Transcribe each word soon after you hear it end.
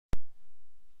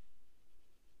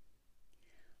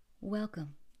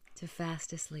Welcome to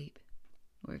Fast Asleep.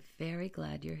 We're very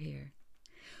glad you're here.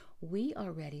 We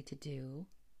are ready to do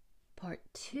part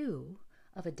 2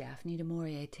 of a Daphne du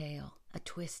Maurier tale, a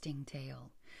twisting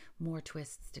tale. More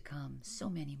twists to come, so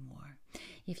many more.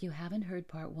 If you haven't heard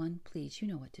part 1, please, you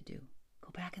know what to do.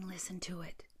 Go back and listen to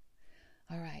it.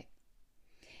 All right.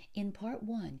 In part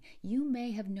 1, you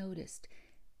may have noticed,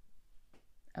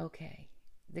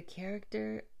 the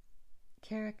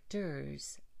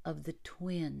characters of the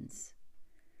twins.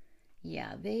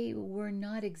 Yeah, they were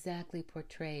not exactly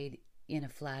portrayed in a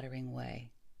flattering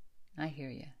way. I hear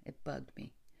you. It bugged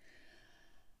me.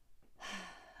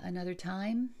 Another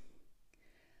time,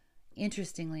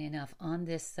 interestingly enough, on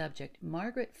this subject,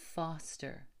 Margaret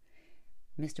Foster,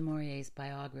 Mr. Maurier's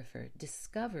biographer,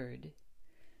 discovered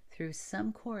through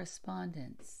some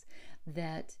correspondence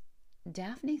that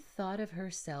Daphne thought of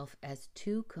herself as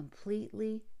two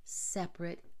completely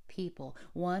separate people.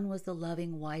 One was the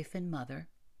loving wife and mother,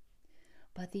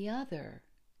 but the other,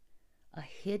 a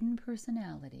hidden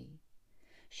personality,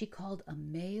 she called a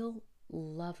male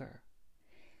lover,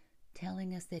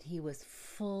 telling us that he was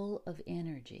full of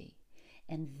energy.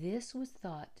 And this was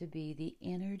thought to be the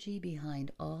energy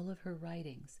behind all of her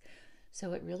writings.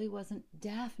 So it really wasn't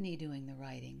Daphne doing the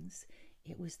writings,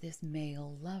 it was this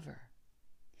male lover.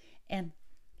 And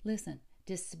listen,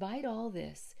 despite all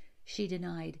this, she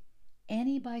denied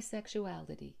any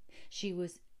bisexuality. She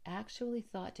was actually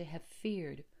thought to have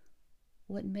feared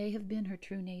what may have been her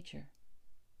true nature.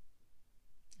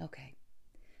 Okay,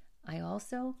 I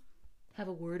also have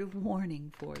a word of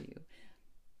warning for you.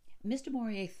 Mr.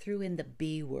 Maurier threw in the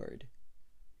B word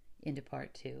into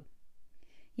part 2.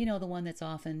 You know, the one that's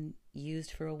often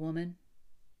used for a woman?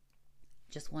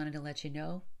 Just wanted to let you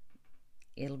know,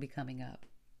 it'll be coming up.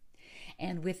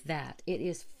 And with that, it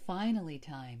is finally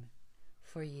time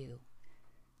for you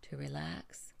to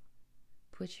relax,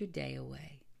 put your day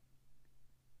away,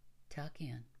 tuck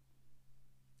in,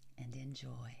 and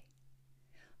enjoy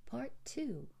part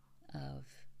 2 of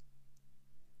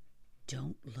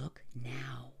Don't Look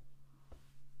Now.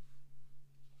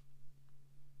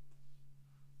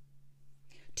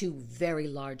 Two very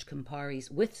large Camparis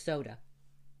with soda,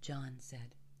 John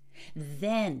said.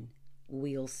 Then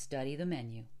we'll study the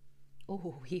menu.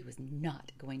 Oh, he was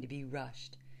not going to be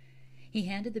rushed. He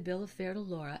handed the bill of fare to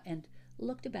Laura and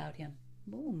looked about him.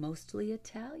 Oh, mostly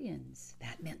Italians.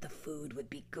 That meant the food would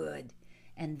be good.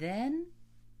 And then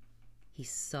he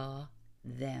saw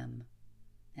them.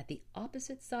 At the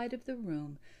opposite side of the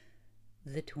room,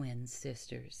 the twin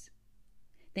sisters.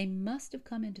 They must have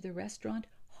come into the restaurant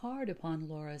hard upon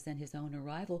Laura's and his own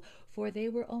arrival, for they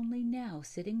were only now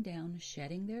sitting down,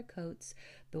 shedding their coats,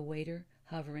 the waiter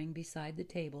hovering beside the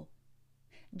table.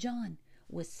 John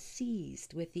was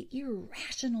seized with the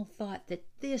irrational thought that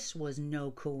this was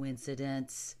no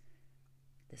coincidence.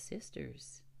 The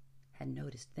sisters had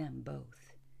noticed them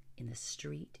both in the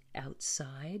street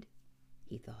outside,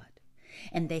 he thought,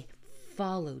 and they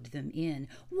followed them in.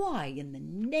 Why in the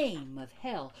name of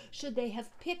hell should they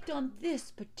have picked on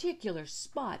this particular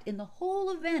spot in the whole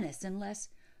of Venice unless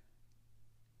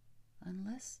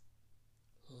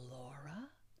Laura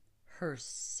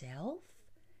herself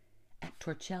at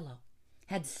Torcello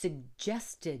had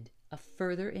suggested a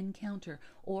further encounter,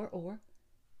 or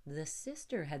the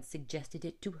sister had suggested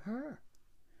it to her.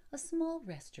 A small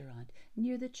restaurant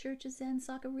near the church of San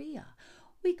Zaccaria.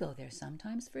 We go there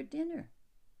sometimes for dinner.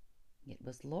 It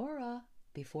was Laura,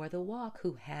 before the walk,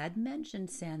 who had mentioned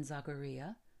San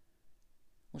Zaccaria.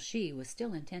 Well, she was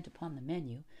still intent upon the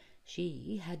menu.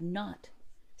 She had not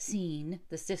seen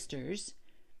the sisters.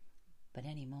 But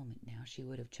any moment now she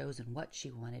would have chosen what she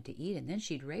wanted to eat, and then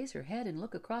she'd raise her head and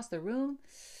look across the room.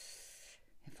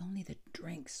 If only the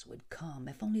drinks would come.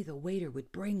 If only the waiter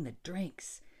would bring the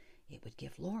drinks. It would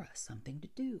give Laura something to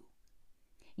do.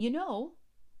 You know,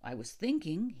 I was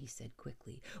thinking, he said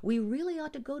quickly, we really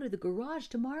ought to go to the garage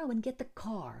tomorrow and get the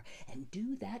car and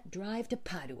do that drive to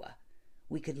Padua.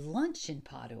 We could lunch in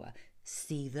Padua,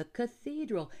 see the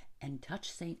cathedral, and touch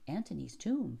St. Anthony's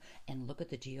tomb, and look at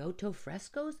the Giotto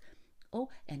frescoes. Oh,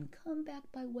 and come back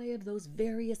by way of those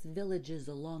various villages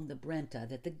along the Brenta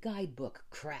that the guidebook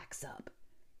cracks up.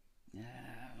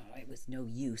 It was no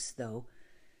use, though.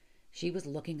 She was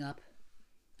looking up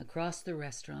across the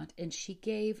restaurant, and she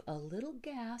gave a little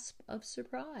gasp of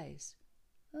surprise.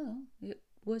 Oh, it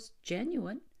was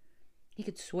genuine. He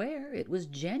could swear it was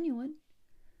genuine.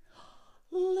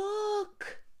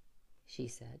 Look, she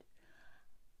said.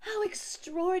 How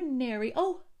extraordinary.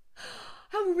 Oh,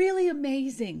 how really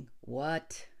amazing.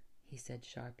 What? He said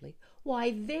sharply.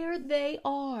 Why, there they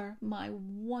are, my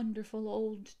wonderful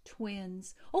old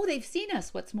twins. Oh, they've seen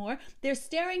us, what's more. They're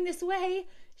staring this way."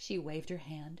 She waved her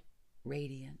hand,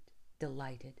 radiant,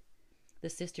 delighted. The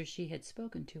sister she had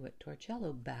spoken to at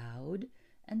Torcello bowed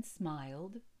and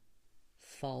smiled.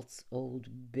 "False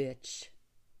old bitch,"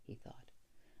 he thought.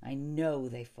 "I know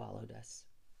they followed us."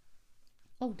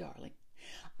 "Oh, darling,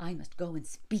 I must go and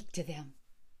speak to them,"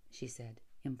 she said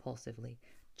impulsively,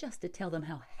 "just to tell them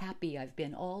how happy I've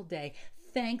been all day,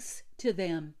 thanks to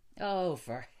them." "Oh,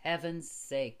 for heaven's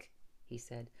sake," he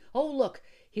said. "Oh, look,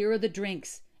 here are the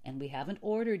drinks, and we haven't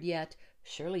ordered yet.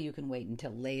 Surely you can wait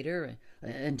until later,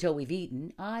 until we've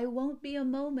eaten." "I won't be a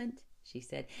moment," she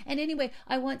said. "And anyway,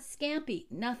 I want scampi,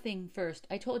 nothing first.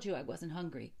 I told you I wasn't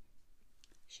hungry."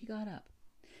 She got up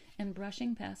and,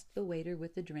 brushing past the waiter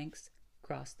with the drinks,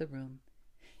 crossed the room.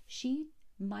 She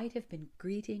might have been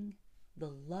greeting the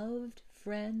loved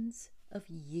friends of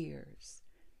years.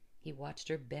 He watched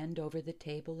her bend over the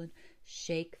table and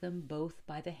shake them both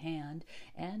by the hand,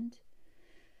 and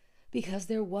because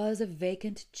there was a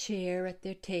vacant chair at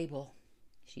their table,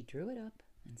 she drew it up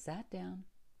and sat down,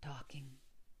 talking,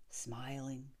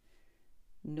 smiling.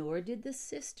 Nor did the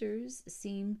sisters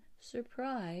seem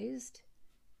surprised,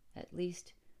 at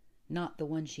least not the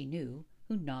one she knew,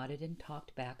 who nodded and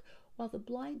talked back, while the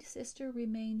blind sister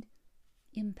remained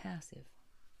impassive.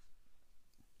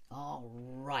 "All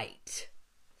right,"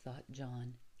 thought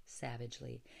John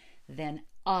savagely, "then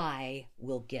I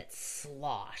will get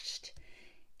sloshed."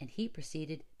 And he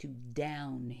proceeded to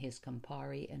down his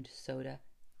Campari and soda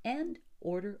and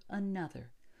order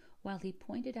another, while he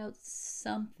pointed out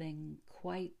something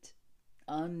quite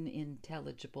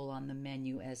unintelligible on the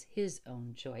menu as his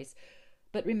own choice,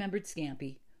 but remembered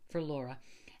scampi for Laura.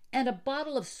 "And a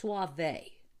bottle of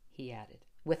Suave," he added,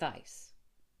 "with ice."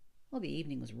 Well, the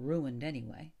evening was ruined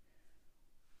anyway.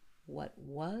 What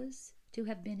was to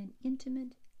have been an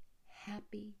intimate,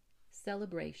 happy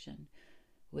celebration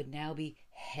would now be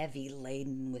heavy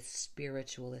laden with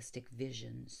spiritualistic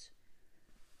visions.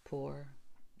 Poor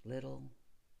little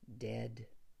dead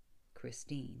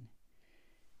Christine,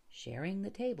 sharing the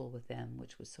table with them,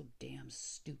 which was so damn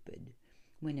stupid,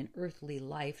 when in earthly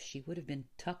life she would have been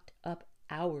tucked up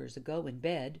hours ago in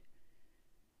bed.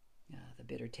 The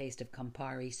bitter taste of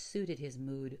Campari suited his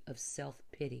mood of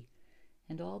self-pity,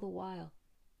 and all the while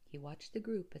he watched the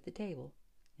group at the table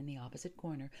in the opposite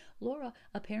corner, Laura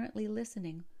apparently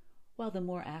listening, while the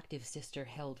more active sister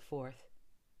held forth,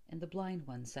 and the blind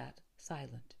one sat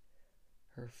silent,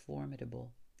 her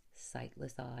formidable,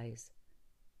 sightless eyes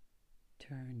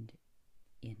turned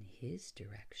in his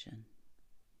direction.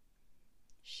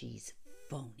 "She's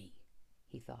phony,"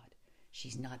 he thought.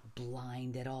 "She's not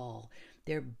blind at all.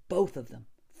 They're both of them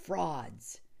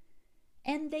frauds.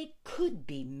 And they could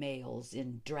be males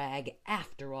in drag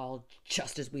after all,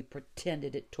 just as we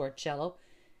pretended at Torcello.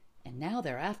 And now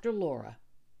they're after Laura."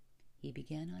 He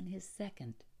began on his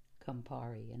second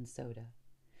Campari and soda.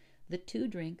 The two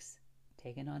drinks,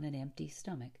 taken on an empty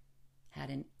stomach, had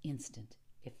an instant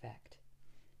effect.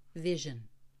 Vision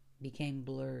became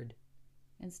blurred,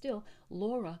 and still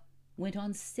Laura went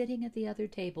on sitting at the other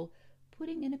table,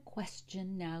 putting in a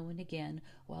question now and again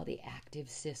while the active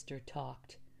sister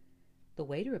talked. The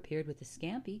waiter appeared with the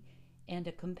scampi, and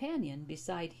a companion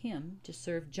beside him to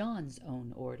serve John's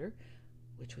own order,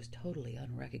 which was totally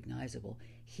unrecognizable,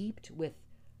 heaped with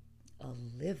a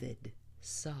livid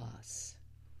sauce.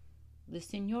 "The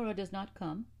signora does not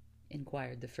come?"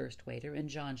 inquired the first waiter, and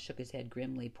John shook his head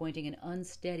grimly, pointing an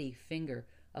unsteady finger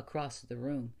across the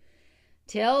room.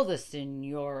 "Tell the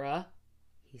signora,"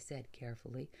 he said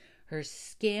carefully, "her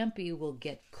scampi will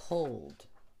get cold."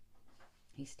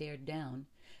 He stared down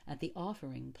at the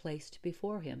offering placed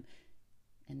before him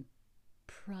and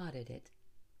prodded it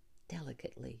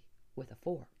delicately with a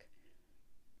fork.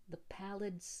 The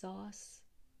pallid sauce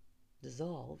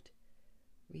dissolved,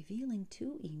 revealing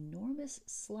two enormous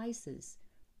slices,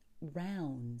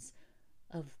 rounds,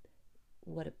 of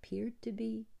what appeared to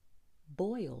be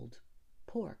boiled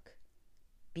pork,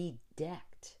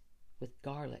 bedecked with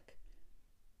garlic.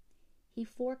 He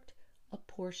forked a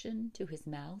portion to his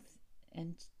mouth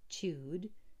and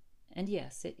chewed, and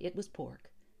yes, it was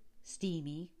pork,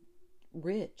 steamy,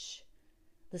 rich,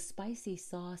 the spicy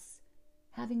sauce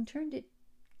having turned it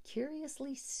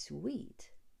curiously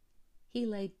sweet. He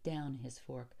laid down his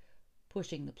fork,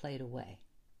 pushing the plate away,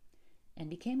 and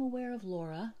became aware of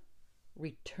Laura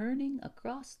returning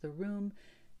across the room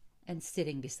and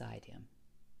sitting beside him.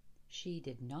 She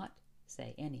did not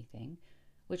say anything,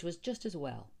 which was just as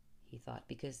well, he thought,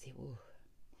 because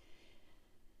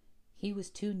he was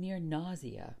too near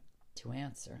nausea to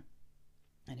answer.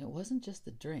 And it wasn't just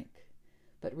the drink.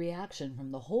 but reaction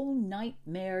from the whole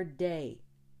nightmare day.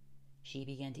 She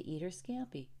began to eat her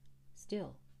scampi,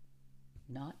 still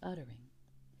not uttering.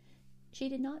 She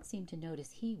did not seem to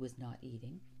notice he was not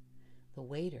eating. The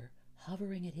waiter,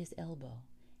 hovering at his elbow,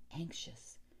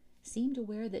 anxious, seemed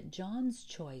aware that John's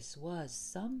choice was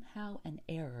somehow an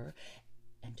error,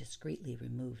 and discreetly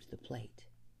removed the plate.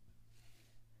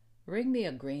 "Bring me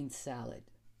a green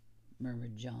salad,"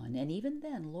 murmured John, and even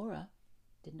then Laura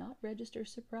did not register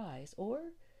surprise,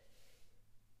 or,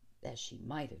 as she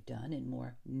might have done in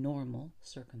more normal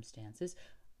circumstances,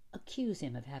 accuse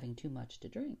him of having too much to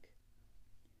drink.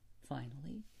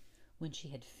 Finally, when she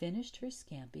had finished her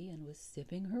scampi and was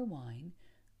sipping her wine,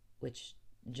 which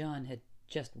John had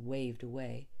just waved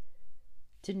away,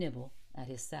 to nibble at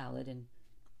his salad in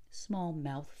small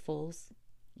mouthfuls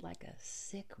like a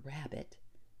sick rabbit,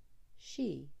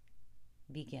 she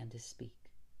began to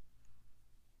speak.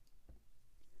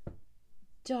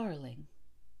 "Darling,"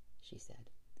 she said,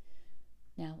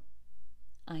 "now,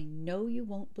 I know you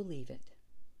won't believe it,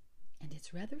 and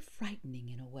it's rather frightening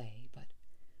in a way, but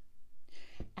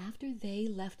after they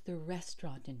left the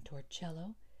restaurant in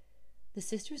Torcello, the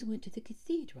sisters went to the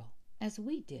cathedral, as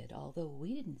we did, although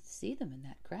we didn't see them in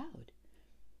that crowd.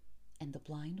 And the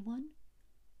blind one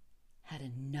had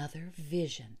another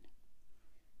vision.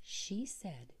 She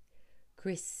said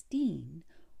Christine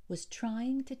was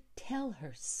trying to tell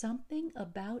her something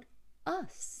about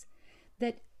us,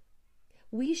 that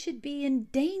we should be in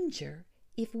danger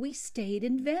if we stayed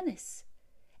in Venice,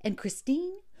 and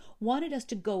Christine wanted us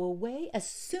to go away as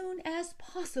soon as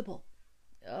possible."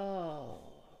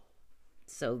 "Oh,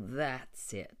 so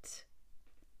that's it,"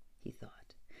 he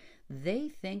thought. "They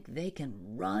think they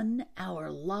can run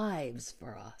our lives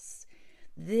for us.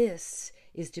 This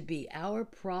is to be our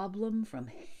problem from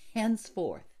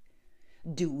henceforth.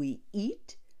 Do we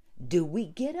eat? Do we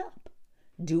get up?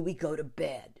 Do we go to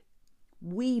bed?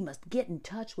 We must get in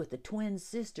touch with the twin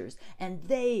sisters, and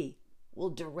they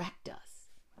will direct us."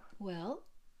 "Well,"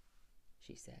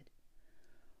 she said,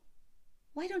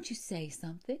 "why don't you say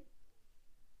something?"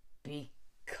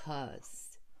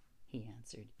 "Because," he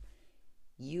answered,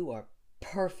 "you are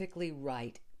perfectly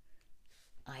right.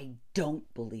 I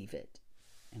don't believe it.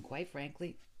 And quite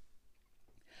frankly,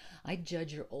 I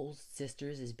judge your old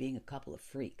sisters as being a couple of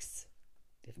freaks,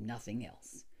 if nothing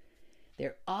else.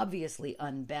 They're obviously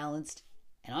unbalanced,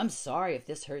 and I'm sorry if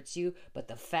this hurts you, but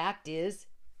the fact is,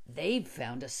 they've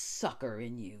found a sucker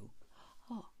in you."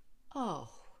 Oh,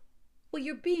 well,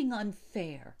 you're being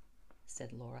unfair,"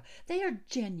 said Laura. "They are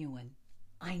genuine.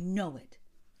 I know it.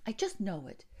 I just know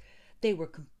it. They were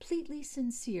completely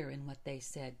sincere in what they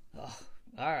said." "Oh,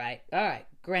 all right,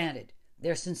 granted,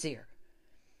 they're sincere.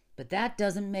 But that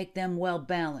doesn't make them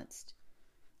well-balanced.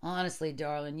 Honestly,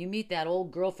 darling, you meet that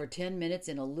old girl for 10 minutes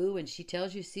in a loo and she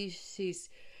tells you she's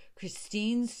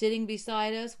Christine sitting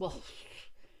beside us? Well,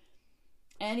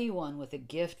 anyone with a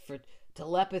gift for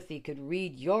telepathy could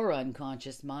read your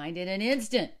unconscious mind in an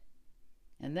instant.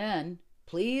 And then,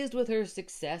 pleased with her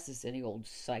success, as any old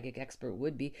psychic expert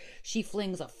would be, she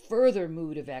flings a further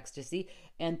mood of ecstasy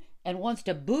and wants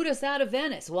to boot us out of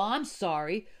Venice. Well, I'm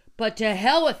sorry, but to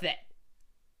hell with it."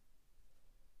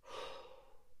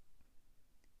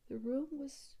 The room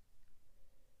was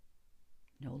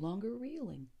no longer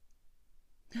reeling.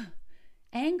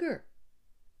 Anger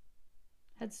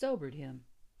had sobered him.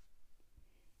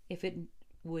 If it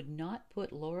would not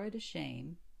put Laura to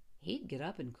shame, he'd get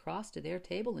up and cross to their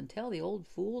table and tell the old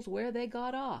fools where they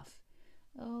got off.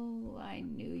 "Oh, I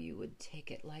knew you would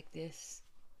take it like this,"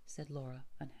 said Laura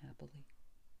unhappily.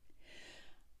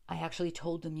 "I actually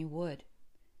told them you would.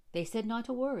 They said not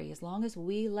to worry. As long as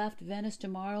we left Venice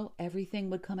tomorrow, everything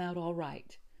would come out all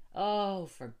right." "Oh,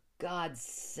 for God's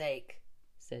sake,"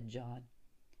 said John.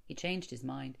 He changed his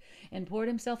mind and poured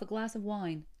himself a glass of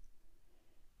wine.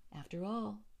 "After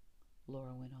all,"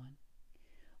 Laura went on,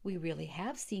 "we really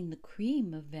have seen the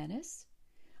cream of Venice.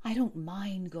 I don't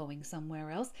mind going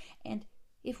somewhere else, and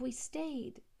if we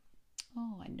stayed,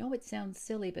 I know it sounds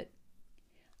silly, but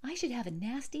I should have a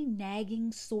nasty,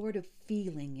 nagging sort of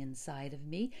feeling inside of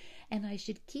me, and I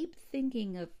should keep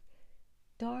thinking of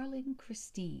darling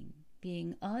Christine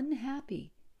being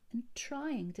unhappy and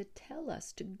trying to tell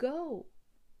us to go."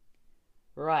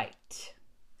 "Right,"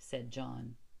 said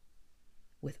John,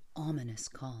 with ominous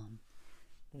calm.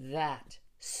 "That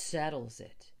settles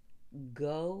it.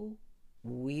 Go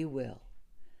we will.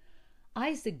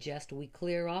 I suggest we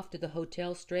clear off to the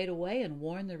hotel straight away and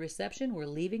warn the reception we're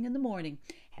leaving in the morning.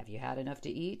 Have you had enough to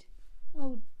eat?"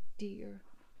 "Oh, dear,"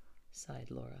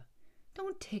 sighed Laura.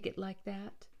 "Don't take it like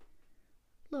that.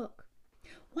 Look,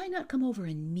 why not come over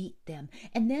and meet them,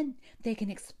 and then they can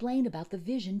explain about the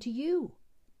vision to you?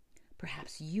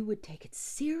 Perhaps you would take it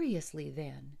seriously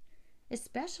then,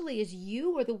 especially as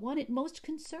you are the one it most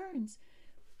concerns.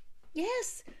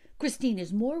 Yes, Christine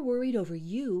is more worried over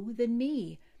you than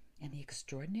me. And the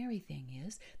extraordinary thing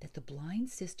is that the blind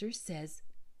sister says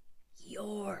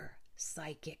you're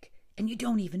psychic, and you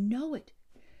don't even know it.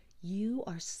 You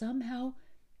are somehow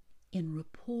in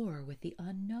rapport with the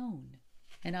unknown.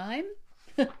 And I'm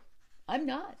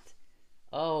not.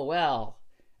 Oh, well,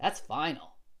 that's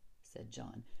final, said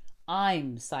John.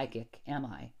 I'm psychic, am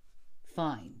I?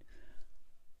 Fine.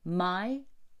 My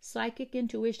psychic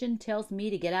intuition tells me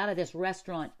to get out of this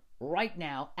restaurant right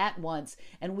now, at once,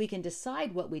 and we can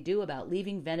decide what we do about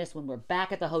leaving Venice when we're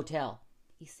back at the hotel.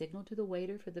 He signaled to the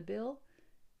waiter for the bill,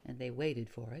 and they waited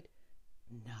for it,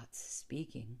 not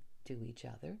speaking to each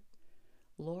other.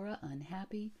 Laura,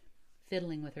 unhappy,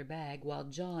 fiddling with her bag, while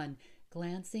John,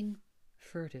 glancing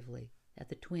furtively at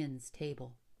the twins'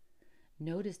 table,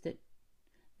 noticed that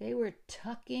they were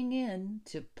tucking in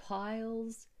to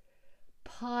piles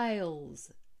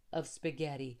of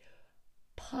spaghetti,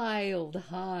 piled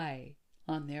high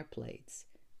on their plates,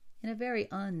 in a very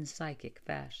unpsychic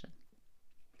fashion.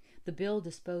 The bill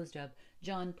disposed of,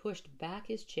 John pushed back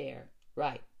his chair.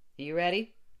 Right. Are you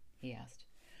ready? He asked.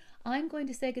 I'm going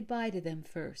to say goodbye to them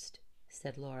first,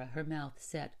 said Laura, her mouth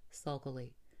set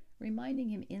sulkily, reminding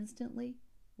him instantly,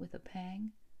 with a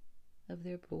pang, of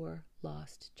their poor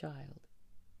lost child.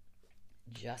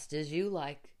 Just as you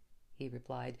like, he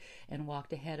replied, and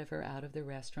walked ahead of her out of the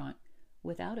restaurant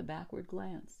without a backward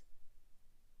glance.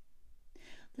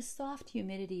 The soft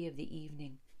humidity of the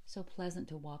evening, so pleasant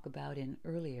to walk about in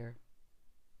earlier,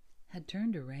 had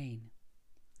turned to rain.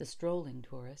 The strolling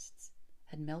tourists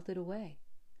had melted away.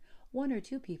 One or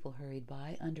two people hurried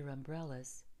by under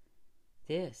umbrellas.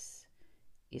 This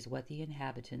is what the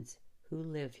inhabitants who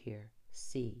live here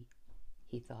see,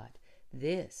 he thought.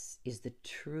 This is the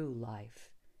true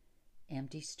life.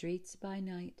 Empty streets by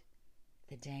night,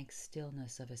 the dank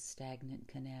stillness of a stagnant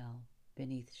canal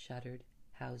beneath shuttered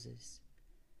houses.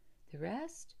 The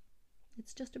rest,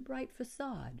 it's just a bright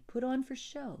facade put on for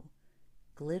show,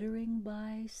 glittering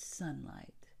by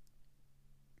sunlight.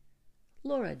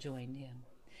 Laura joined him,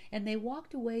 and they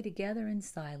walked away together in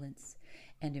silence,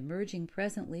 and emerging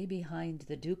presently behind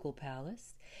the ducal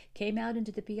palace, came out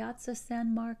into the Piazza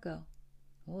San Marco.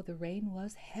 Oh, the rain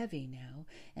was heavy now,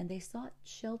 and they sought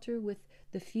shelter with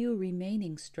the few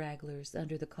remaining stragglers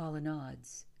under the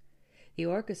colonnades. The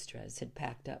orchestras had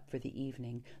packed up for the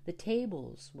evening. The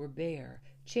tables were bare.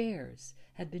 Chairs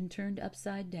had been turned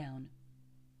upside down.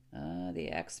 The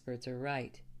experts are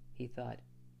right, he thought.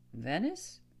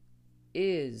 Venice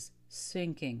is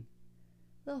sinking.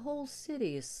 The whole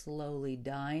city is slowly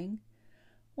dying.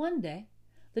 One day,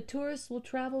 the tourists will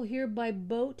travel here by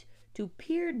boat to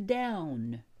peer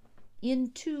down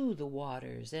into the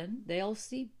waters, and they'll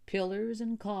see pillars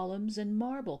and columns and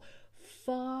marble.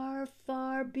 Far,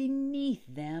 far beneath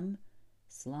them,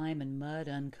 slime and mud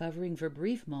uncovering for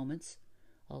brief moments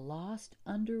a lost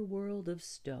underworld of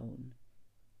stone.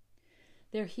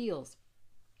 Their heels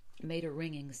made a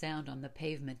ringing sound on the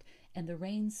pavement, and the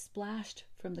rain splashed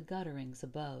from the gutterings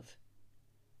above.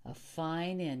 A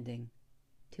fine ending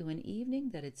to an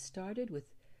evening that had started with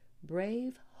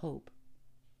brave hope,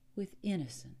 with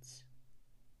innocence.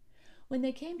 When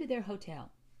they came to their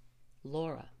hotel,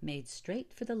 Laura made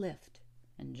straight for the lift,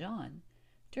 and John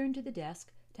turned to the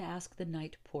desk to ask the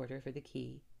night porter for the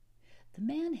key. The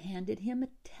man handed him a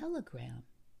telegram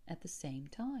at the same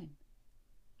time.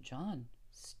 John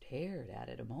stared at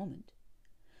it a moment.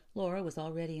 Laura was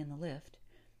already in the lift.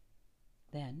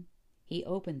 Then he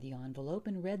opened the envelope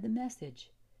and read the message.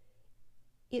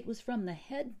 It was from the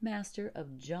headmaster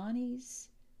of Johnny's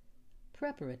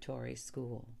preparatory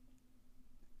school.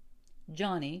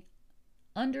 Johnny,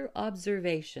 under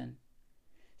observation.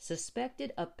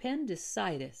 Suspected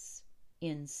appendicitis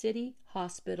in city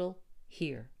hospital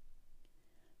here.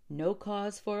 No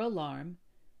cause for alarm,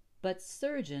 but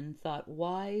surgeon thought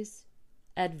wise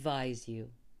advise you.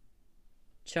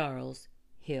 Charles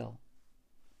Hill.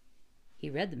 He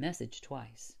read the message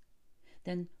twice,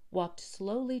 then walked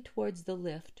slowly towards the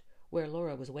lift where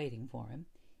Laura was waiting for him.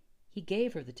 He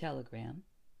gave her the telegram.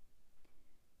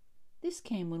 This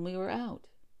came when we were out,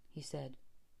 he said.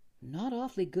 Not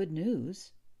awfully good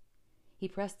news. He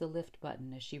pressed the lift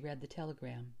button as she read the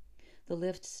telegram. The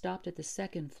lift stopped at the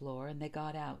second floor, and they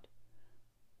got out.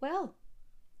 Well,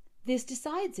 this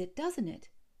decides it, doesn't it?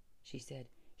 She said.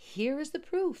 Here is the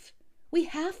proof. We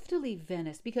have to leave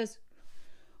Venice because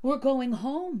we're going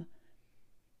home.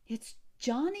 It's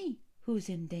Johnny who's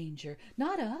in danger,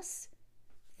 not us.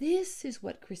 This is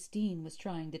what Christine was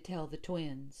trying to tell the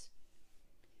twins.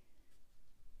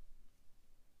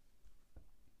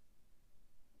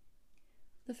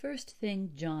 The first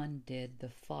thing John did the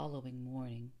following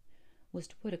morning was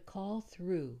to put a call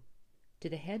through to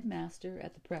the headmaster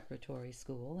at the preparatory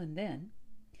school, and then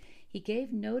he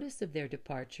gave notice of their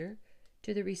departure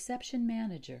to the reception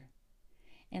manager,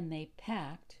 and they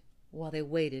packed while they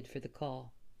waited for the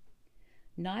call.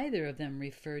 Neither of them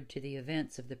referred to the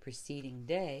events of the preceding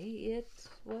day. It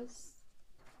was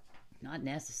not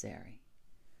necessary.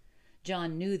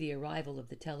 John knew the arrival of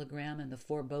the telegram and the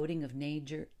foreboding of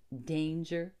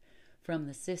danger from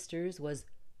the sisters was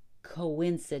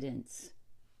coincidence,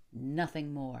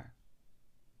 nothing more.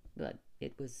 But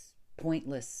it was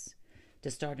pointless to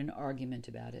start an argument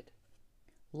about it.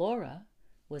 Laura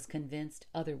was convinced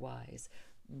otherwise,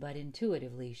 but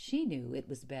intuitively she knew it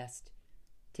was best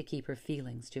to keep her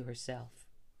feelings to herself.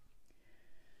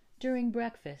 During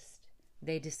breakfast,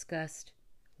 they discussed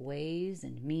ways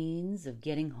and means of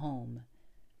getting home.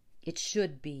 It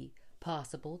should be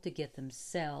possible to get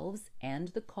themselves and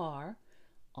the car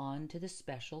onto the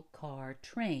special car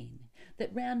train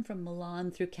that ran from Milan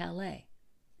through Calais,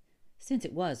 since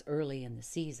it was early in the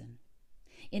season.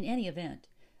 In any event,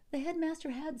 the headmaster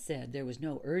had said there was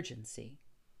no urgency.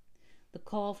 The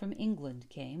call from England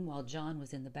came while John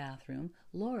was in the bathroom.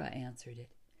 Laura answered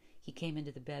it. He came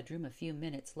into the bedroom a few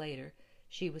minutes later.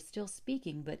 She was still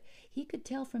speaking, but he could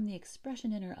tell from the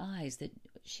expression in her eyes that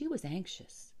she was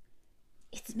anxious.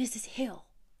 "It's Mrs. Hill,"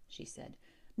 she said.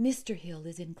 "Mr. Hill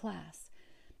is in class.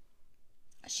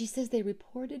 She says they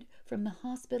reported from the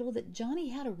hospital that Johnny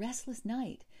had a restless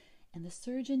night, and the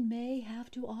surgeon may have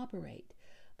to operate,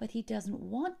 but he doesn't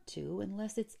want to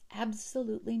unless it's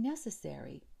absolutely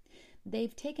necessary.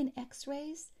 They've taken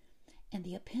x-rays, and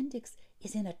the appendix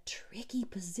is in a tricky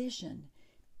position.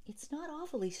 It's not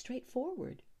awfully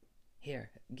straightforward."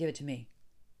 "Here, give it to me,"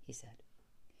 he said.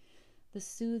 The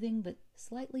soothing but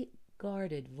slightly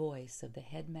guarded voice of the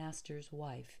headmaster's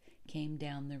wife came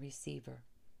down the receiver.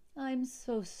 "I'm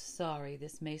so sorry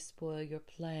this may spoil your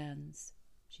plans,"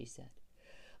 she said,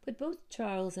 "but both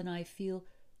Charles and I feel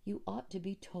you ought to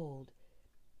be told,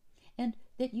 and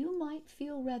that you might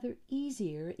feel rather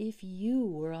easier if you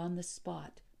were on the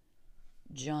spot.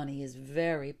 Johnny is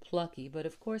very plucky, but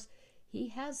of course he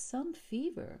has some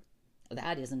fever.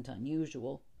 That isn't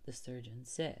unusual, the surgeon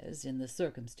says, in the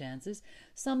circumstances.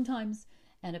 Sometimes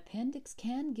an appendix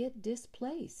can get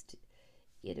displaced,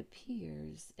 it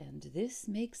appears, and this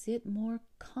makes it more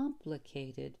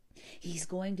complicated. He's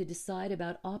going to decide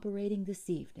about operating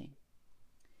this evening."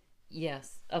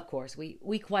 "Yes, of course,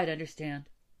 we quite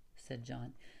understand," said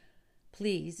John.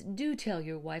 "Please do tell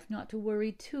your wife not to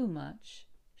worry too much,"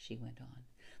 she went on.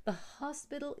 "The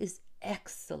hospital is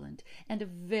excellent and a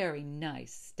very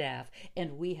nice staff,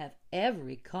 and we have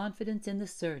every confidence in the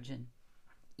surgeon."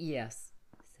 "Yes,"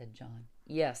 said John.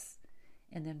 "Yes,"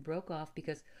 and then broke off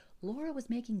because Laura was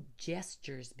making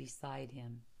gestures beside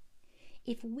him.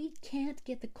 "If we can't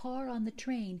get the car on the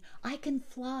train, I can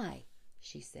fly,"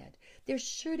 she said. "They're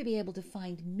sure to be able to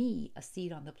find me a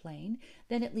seat on the plane.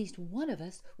 Then at least one of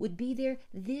us would be there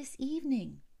this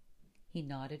evening." He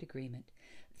nodded agreement.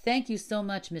 "Thank you so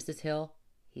much, Mrs. Hill,"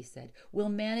 he said. "We'll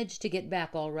manage to get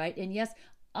back all right, and yes,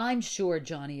 I'm sure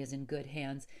Johnny is in good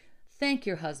hands. Thank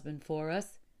your husband for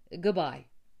us. Goodbye."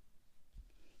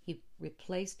 He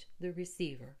replaced the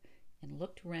receiver and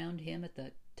looked round him at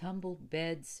the tumbled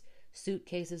beds,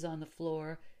 suitcases on the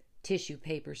floor, tissue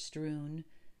paper strewn,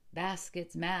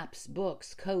 baskets, maps,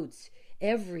 books, coats,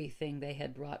 everything they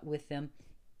had brought with them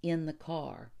in the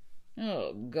car.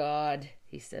 "Oh, God,"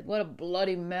 he said, "what a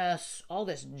bloody mess, all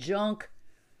this junk."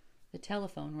 The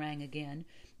telephone rang again.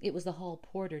 It was the hall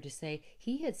porter to say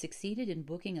he had succeeded in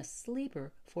booking a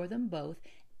sleeper for them both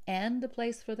and the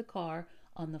place for the car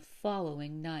on the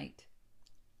following night.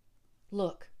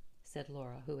 "Look," said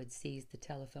Laura, who had seized the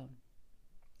telephone.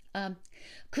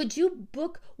 Could you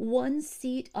book one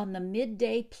seat on the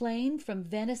midday plane from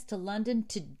Venice to London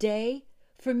today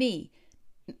for me?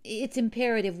 It's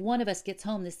imperative one of us gets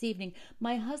home this evening.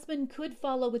 My husband could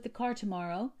follow with the car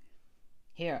tomorrow."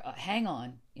 "Here, hang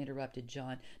on," interrupted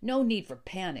John. "No need for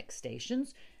panic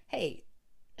stations. Hey,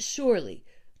 surely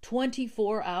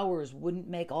 24 hours wouldn't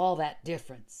make all that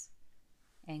difference."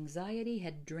 Anxiety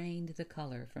had drained the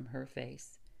color from her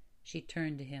face. She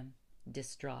turned to him,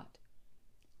 distraught.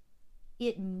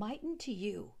 "It mightn't to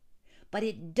you, but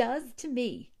it does to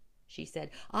me," she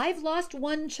said. "I've lost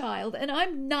one child, and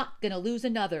I'm not going to lose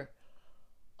another."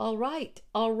 All right,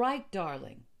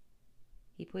 darling."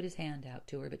 He put his hand out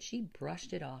to her, but she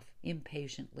brushed it off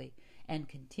impatiently and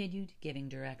continued giving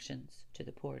directions to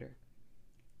the porter.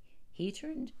 He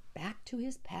turned back to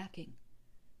his packing.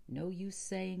 No use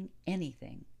saying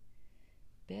anything.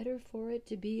 Better for it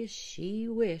to be as she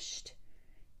wished.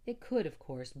 They could, of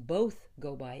course, both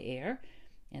go by air,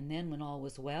 and then when all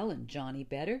was well and Johnny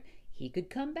better, he could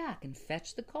come back and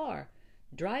fetch the car,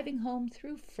 driving home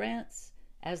through France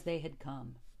as they had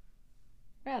come.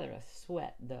 Rather a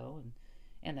sweat, though,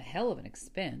 and a hell of an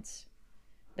expense.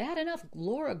 Bad enough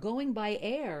Laura going by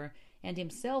air, and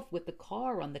himself with the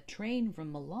car on the train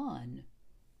from Milan.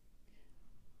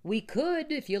 "We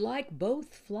could, if you like,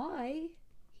 both fly,"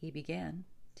 he began,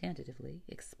 tentatively,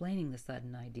 explaining the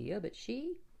sudden idea, but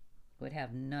she would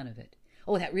have none of it.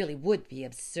 "Oh, that really would be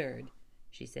absurd,"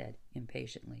 she said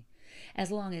impatiently.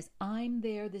 "As long as I'm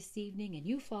there this evening and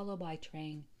you follow by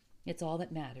train, it's all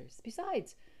that matters.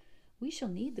 Besides, we shall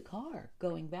need the car,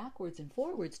 going backwards and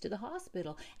forwards to the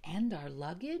hospital, and our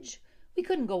luggage. We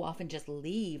couldn't go off and just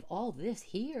leave all this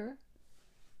here."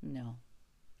 No,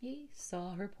 he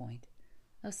saw her point.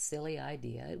 A silly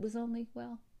idea. It was only,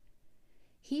 well,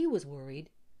 he was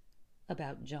worried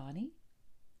about Johnny,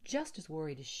 just as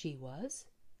worried as she was,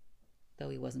 though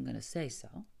he wasn't going to say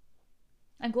so.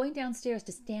 "I'm going downstairs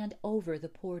to stand over the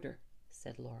porter,"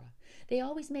 said Laura. "They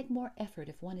always make more effort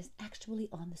if one is actually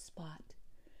on the spot.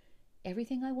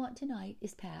 Everything I want tonight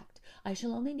is packed. I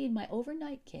shall only need my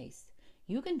overnight case.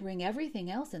 You can bring everything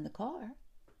else in the car."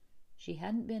 She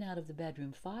hadn't been out of the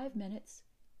bedroom 5 minutes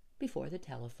before the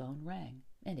telephone rang,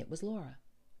 and it was Laura.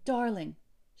 "Darling,"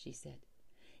 she said,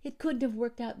 "it couldn't have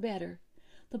worked out better.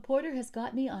 The porter has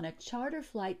got me on a charter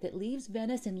flight that leaves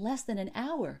Venice in less than an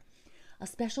hour. A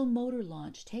special motor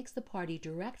launch takes the party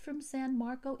direct from San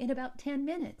Marco in about 10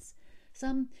 minutes.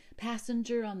 Some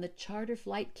passenger on the charter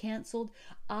flight canceled.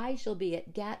 I shall be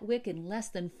at Gatwick in less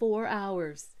than 4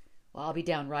 hours. "Well, I'll be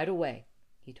down right away,"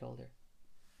 he told her.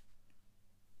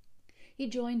 He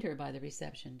joined her by the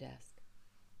reception desk.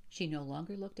 She no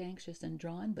longer looked anxious and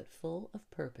drawn, but full of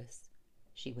purpose.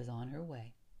 She was on her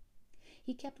way.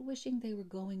 He kept wishing they were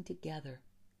going together.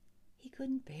 He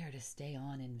couldn't bear to stay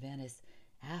on in Venice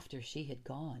after she had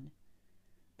gone.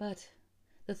 But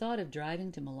the thought of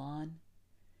driving to Milan,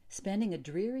 spending a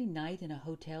dreary night in a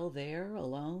hotel there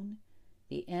alone,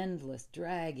 the endless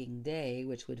dragging day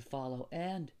which would follow,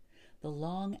 and the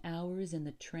long hours in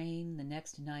the train the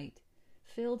next night,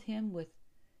 filled him with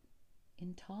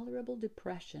intolerable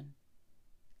depression,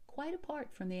 quite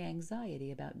apart from the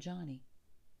anxiety about Johnny.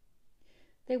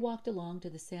 They walked along to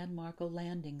the San Marco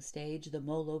landing stage, the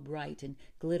Molo bright and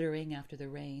glittering after the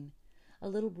rain, a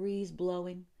little breeze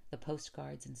blowing, the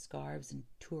postcards and scarves and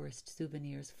tourist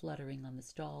souvenirs fluttering on the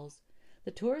stalls,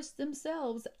 the tourists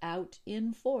themselves out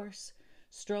in force,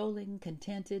 strolling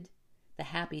contented, the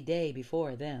happy day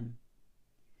before them.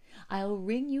 "I'll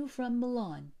ring you from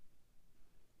Milan."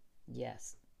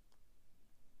 "Yes."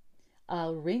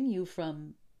 "I'll ring you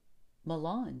from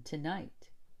Milan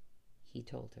tonight," he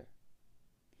told her.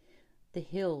 "The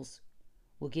Hills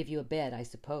will give you a bed, I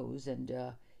suppose, and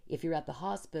if you're at the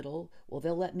hospital, well,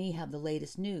 they'll let me have the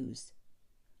latest news."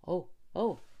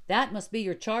 Oh, that must be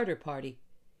your charter party.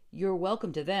 You're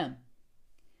welcome to them."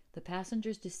 The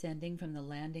passengers descending from the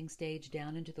landing stage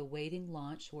down into the waiting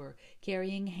launch were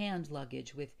carrying hand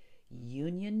luggage with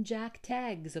Union Jack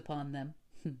tags upon them.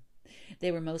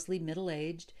 They were mostly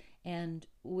middle-aged, and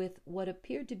with what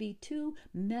appeared to be 2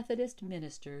 Methodist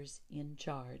ministers in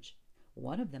charge.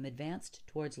 One of them advanced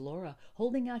towards Laura,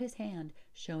 holding out his hand,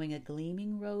 showing a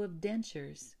gleaming row of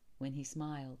dentures when he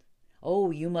smiled.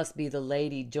 "Oh, you must be the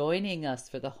lady joining us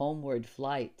for the homeward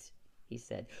flight," he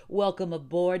said. "Welcome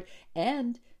aboard,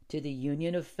 and to the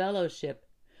Union of Fellowship.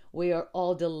 We are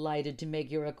all delighted to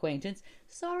make your acquaintance.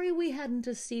 Sorry we hadn't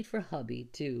a seat for hubby,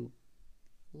 too."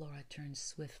 Laura turned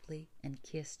swiftly and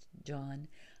kissed John,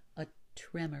 a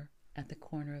tremor at the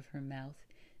corner of her mouth,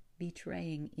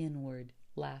 betraying inward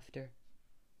laughter.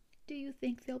 "Do you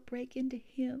think they'll break into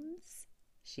hymns?"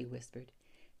 she whispered.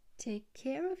 "Take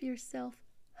care of yourself,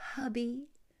 hubby.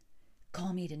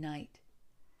 Call me tonight."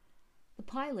 The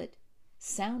pilot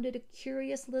sounded a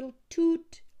curious little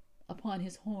toot upon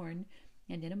his horn,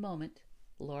 and in a moment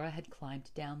Laura had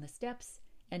climbed down the steps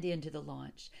and into the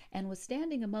launch, and was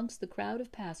standing amongst the crowd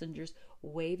of passengers,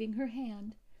 waving her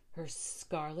hand, her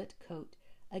scarlet coat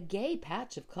a gay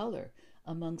patch of color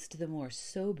amongst the more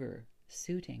sober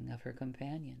suiting of her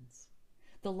companions.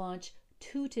 The launch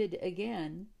tooted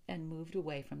again and moved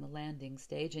away from the landing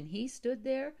stage, and he stood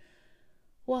there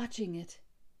watching it,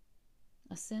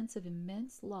 a sense of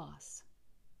immense loss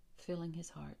filling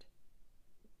his heart.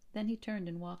 Then he turned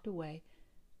and walked away,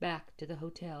 back to the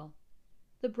hotel.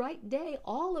 The bright day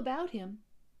all about him,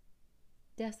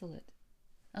 desolate,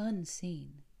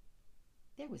 unseen.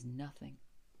 There was nothing,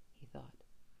 he thought,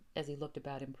 as he looked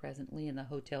about him presently in the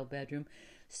hotel bedroom,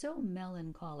 so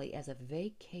melancholy as a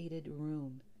vacated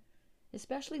room,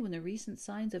 especially when the recent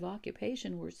signs of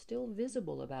occupation were still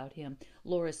visible about him.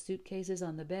 Laura's suitcases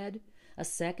on the bed, a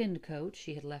second coat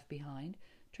she had left behind,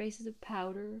 traces of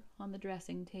powder on the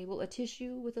dressing table, a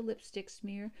tissue with a lipstick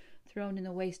smear thrown in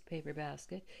the waste-paper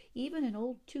basket, even an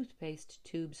old toothpaste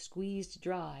tube squeezed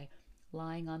dry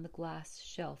lying on the glass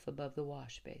shelf above the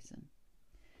wash basin.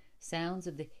 Sounds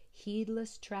of the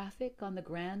heedless traffic on the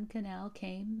Grand Canal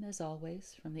came, as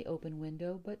always, from the open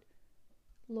window, but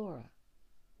Laura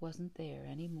wasn't there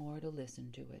any more to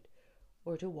listen to it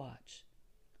or to watch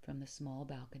from the small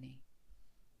balcony.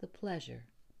 The pleasure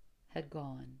had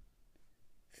gone.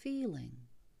 Feeling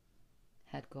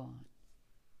had gone.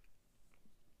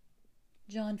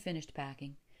 John finished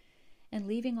packing, and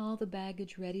leaving all the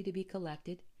baggage ready to be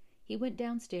collected, he went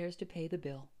downstairs to pay the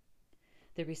bill.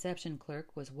 The reception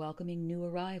clerk was welcoming new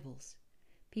arrivals.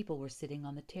 People were sitting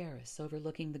on the terrace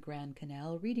overlooking the Grand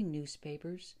Canal, reading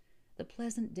newspapers, the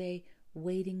pleasant day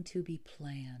waiting to be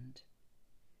planned.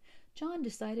 John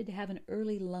decided to have an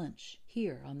early lunch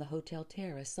here on the hotel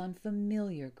terrace on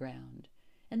familiar ground,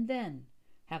 and then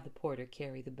have the porter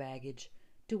carry the baggage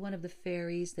to one of the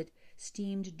ferries that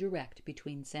steamed direct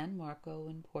between San Marco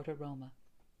and Porto Roma,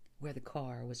 where the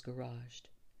car was garaged.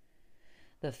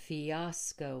 The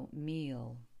fiasco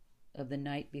meal of the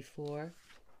night before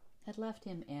had left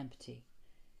him empty,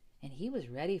 and he was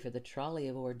ready for the trolley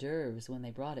of hors d'oeuvres when they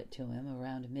brought it to him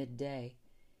around midday.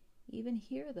 Even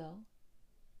here, though,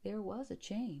 there was a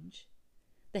change.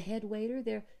 The head waiter,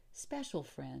 their special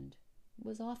friend,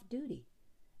 was off duty,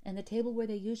 and the table where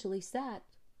they usually sat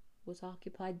was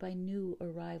occupied by new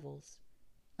arrivals,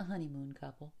 a honeymoon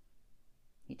couple.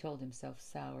 He told himself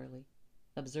sourly,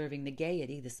 observing the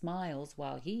gaiety, the smiles,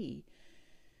 while he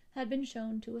had been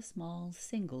shown to a small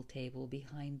single table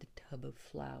behind a tub of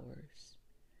flowers.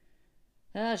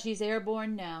 She's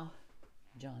airborne now,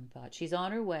 John thought. She's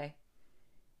on her way.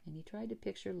 And he tried to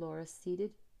picture Laura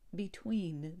seated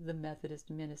between the Methodist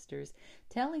ministers,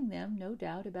 telling them, no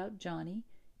doubt, about Johnny,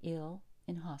 ill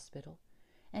in hospital,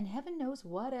 and heaven knows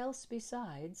what else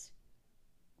besides.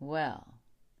 Well,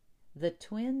 the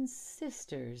twin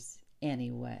sisters,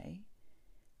 anyway,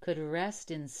 could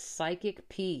rest in psychic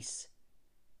peace.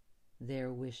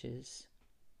 Their wishes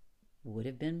would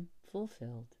have been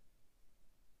fulfilled.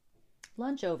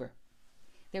 Lunch over.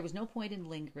 There was no point in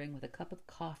lingering with a cup of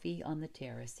coffee on the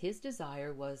terrace. His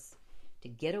desire was to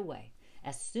get away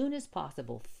as soon as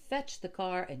possible, fetch the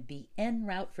car, and be en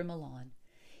route for Milan.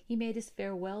 He made his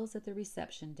farewells at the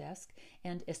reception desk,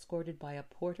 and, escorted by a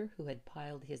porter who had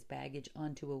piled his baggage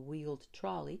onto a wheeled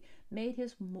trolley, made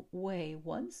his way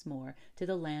once more to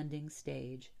the landing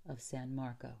stage of San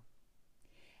Marco.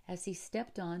 As he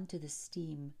stepped on to the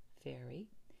steam ferry,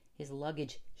 his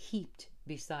luggage heaped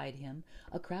beside him,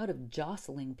 a crowd of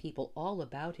jostling people all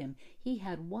about him, he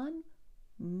had one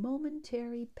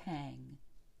momentary pang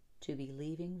to be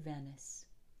leaving Venice.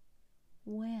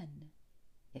 When,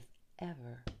 if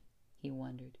ever, he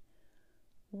wondered,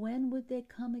 when would they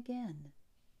come again?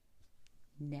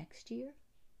 Next year?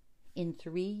 In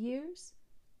 3 years?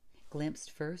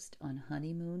 Glimpsed first on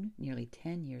honeymoon nearly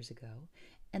 10 years ago,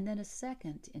 and then a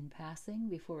second in passing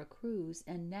before a cruise,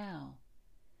 and now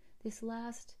this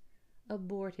last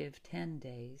abortive 10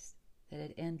 days that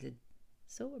had ended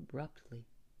so abruptly.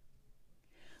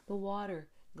 The water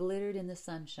glittered in the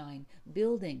sunshine,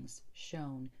 buildings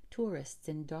shone, tourists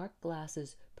in dark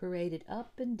glasses paraded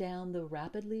up and down the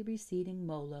rapidly receding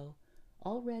Molo.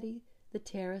 Already the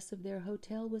terrace of their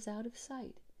hotel was out of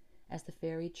sight as the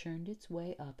ferry churned its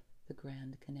way up the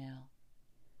Grand Canal.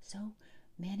 So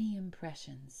many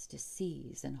impressions to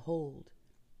seize and hold.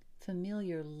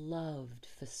 Familiar loved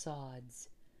facades,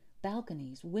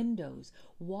 balconies, windows,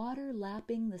 water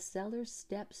lapping the cellar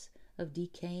steps of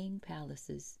decaying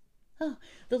palaces. Oh,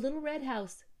 the little red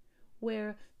house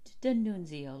where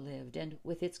D'Annunzio lived, and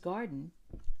with its garden,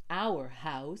 our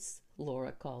house,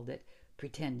 Laura called it,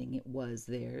 pretending it was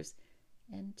theirs.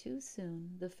 And too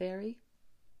soon the ferry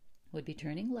would be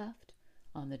turning left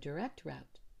on the direct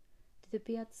route to the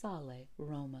Piazzale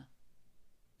Roma.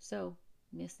 So,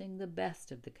 missing the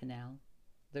best of the canal,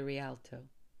 the Rialto,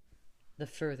 the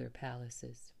further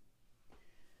palaces.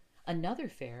 Another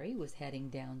ferry was heading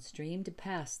downstream to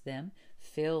pass them,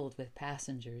 filled with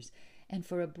passengers, and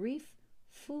for a brief,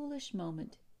 foolish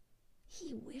moment,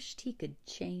 he wished he could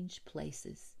change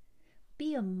places,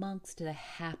 be amongst the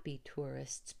happy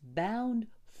tourists bound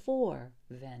for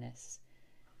Venice.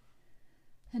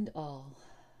 And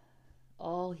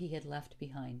all he had left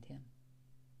behind him.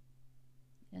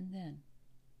 And then,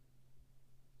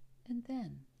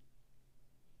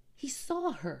 he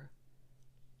saw her.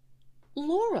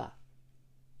 Laura,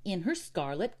 in her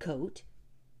scarlet coat,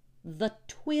 the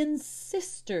twin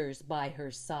sisters by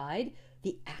her side,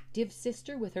 the active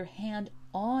sister with her hand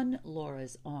on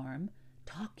Laura's arm,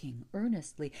 talking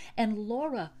earnestly, and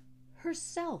Laura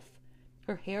herself,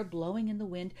 her hair blowing in the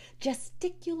wind,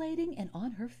 gesticulating, and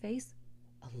on her face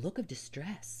a look of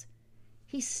distress.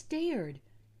 He stared,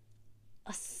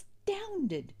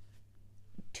 astounded,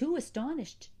 too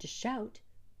astonished to shout,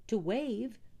 to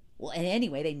wave. Well,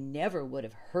 anyway, they never would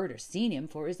have heard or seen him,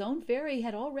 for his own ferry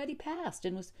had already passed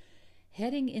and was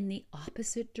heading in the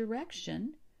opposite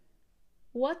direction.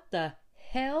 What the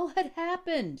hell had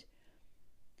happened?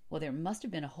 Well, there must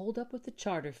have been a hold-up with the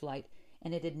charter flight,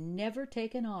 and it had never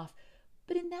taken off.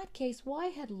 But in that case, why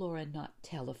had Laura not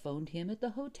telephoned him at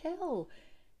the hotel?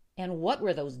 And what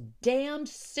were those damned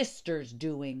sisters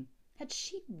doing? Had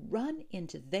she run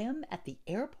into them at the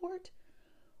airport?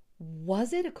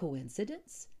 Was it a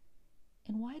coincidence?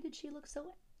 And why did she look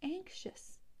so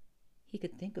anxious? He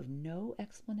could think of no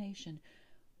explanation.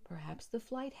 Perhaps the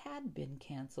flight had been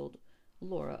canceled.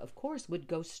 Laura, of course, would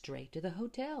go straight to the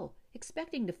hotel,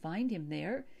 expecting to find him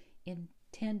there,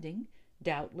 intending,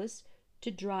 doubtless,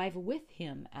 to drive with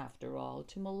him, after all,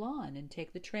 to Milan and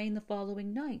take the train the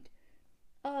following night.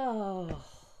 Oh,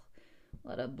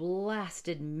 what a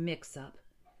blasted mix-up.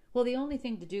 Well, the only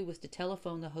thing to do was to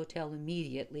telephone the hotel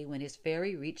immediately when his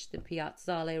ferry reached the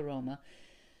Piazzale Roma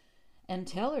and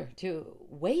tell her to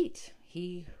wait.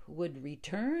 He would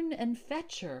return and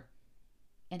fetch her.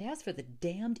 And as for the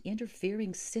damned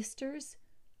interfering sisters,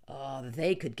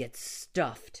 they could get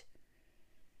stuffed.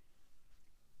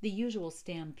 The usual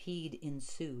stampede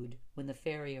ensued when the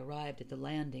ferry arrived at the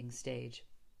landing stage.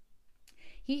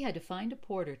 He had to find a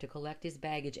porter to collect his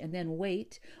baggage and then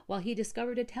wait while he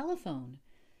discovered a telephone.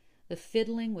 The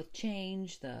fiddling with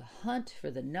change, the hunt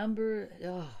for the number,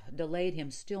 delayed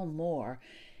him still more.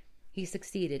 He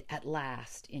succeeded at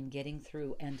last in getting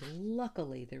through, and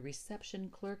luckily the reception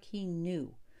clerk he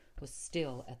knew was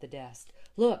still at the desk.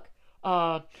 "Look,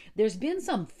 there's been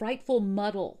some frightful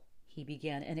muddle," he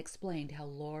began, and explained how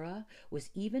Laura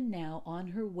was even now on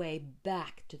her way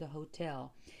back to the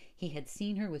hotel. He had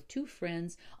seen her with two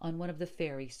friends on one of the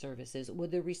ferry services.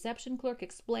 Would the reception clerk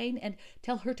explain and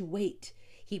tell her to wait?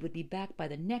 He would be back by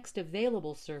the next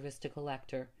available service to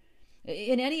collect her.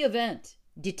 "In any event,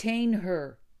 detain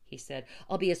her," he said.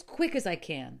 "I'll be as quick as I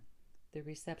can." The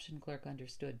reception clerk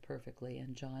understood perfectly,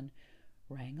 and John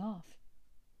rang off.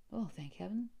 Oh, thank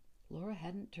heaven, Laura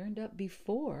hadn't turned up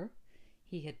before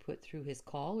he had put through his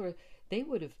call, or they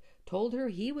would have told her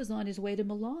he was on his way to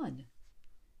Milan.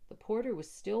 The porter was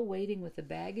still waiting with the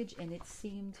baggage, and it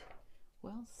seemed,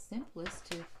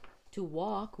 simplest to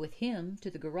walk with him to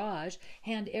the garage,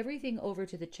 hand everything over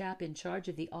to the chap in charge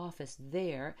of the office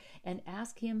there, and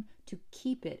ask him to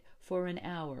keep it for an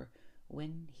hour,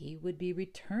 when he would be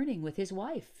returning with his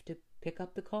wife to pick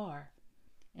up the car.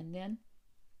 And then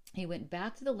he went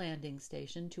back to the landing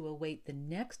station to await the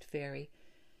next ferry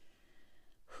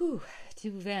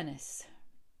to Venice.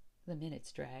 The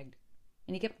minutes dragged,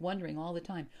 and he kept wondering all the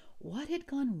time what had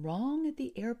gone wrong at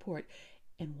the airport,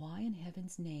 and why in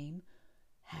heaven's name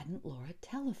hadn't Laura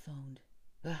telephoned?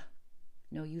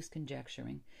 No use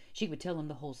conjecturing. She would tell him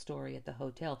the whole story at the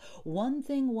hotel. One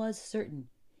thing was certain.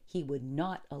 He would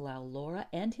not allow Laura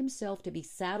and himself to be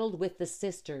saddled with the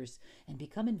sisters and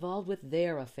become involved with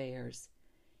their affairs.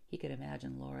 He could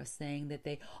imagine Laura saying that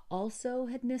they also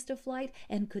had missed a flight,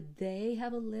 and could they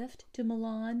have a lift to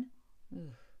Milan?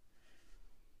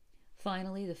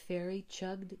 Finally, the ferry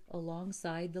chugged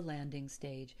alongside the landing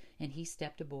stage, and he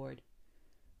stepped aboard.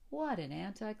 What an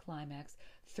anticlimax,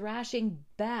 thrashing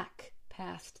back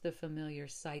past the familiar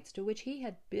sights to which he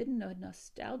had bidden a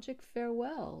nostalgic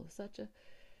farewell such a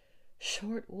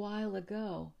short while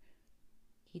ago.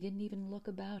 He didn't even look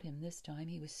about him this time.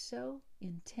 He was so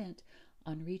intent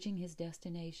on reaching his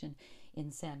destination.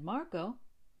 In San Marco,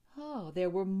 there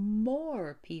were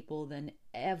more people than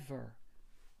ever.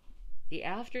 The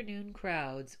afternoon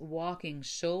crowds walking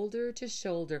shoulder to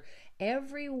shoulder,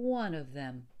 every one of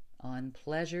them on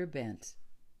pleasure bent.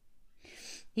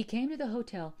 He came to the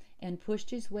hotel and pushed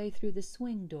his way through the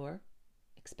swing door,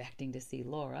 expecting to see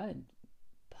Laura and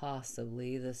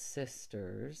possibly the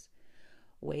sisters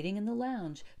waiting in the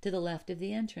lounge to the left of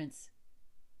the entrance.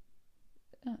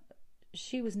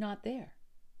 She was not there.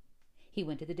 He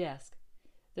went to the desk.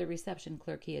 The reception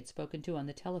clerk he had spoken to on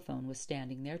the telephone was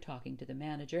standing there talking to the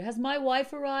manager. "Has my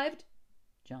wife arrived?"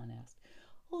 John asked.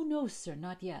 "Oh, no, sir,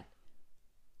 not yet."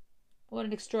 "What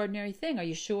an extraordinary thing. Are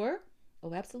you sure?"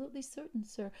 "Oh, absolutely certain,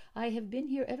 sir. I have been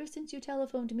here ever since you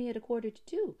telephoned to me at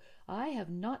 1:45. I have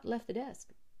not left the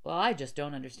desk." "Well, I just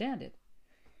don't understand it."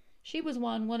 "She was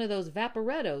on one of those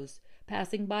vaporettos,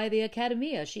 passing by the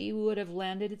Accademia. She would have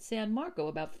landed at San Marco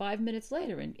about 5 minutes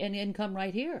later and come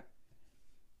right here."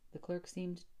 The clerk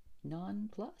seemed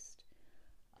nonplussed.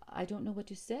 "I don't know what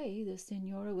to say. The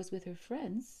Signora was with her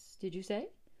friends, did you say?"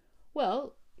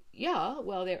 "Well, yeah,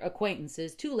 they're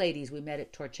acquaintances, 2 ladies we met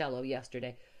at Torcello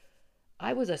yesterday.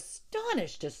 I was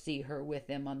astonished to see her with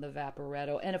them on the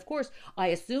Vaporetto, and of course I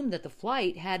assumed that the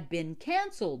flight had been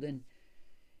canceled, and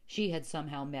she had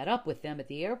somehow met up with them at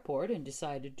the airport and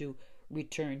decided to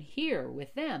return here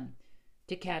with them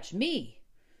to catch me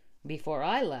before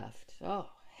I left. Oh,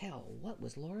 hell, what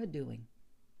was Laura doing?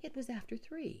 It was after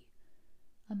 3,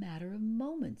 a matter of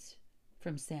moments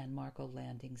from San Marco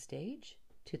landing stage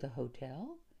to the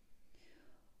hotel.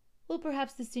 Well,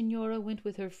 perhaps the Signora went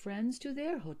with her friends to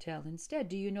their hotel instead.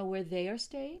 Do you know where they are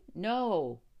staying?"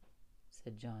 "No,"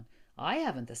 said John. "I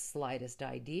haven't the slightest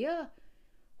idea.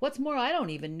 What's more, I don't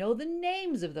even know the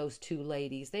names of those 2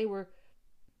 ladies. They were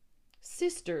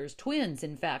sisters, twins,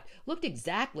 in fact. Looked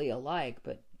exactly alike.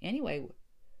 But anyway,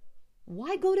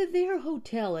 why go to their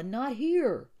hotel and not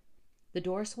here?" The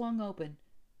door swung open,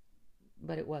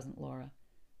 but it wasn't Laura.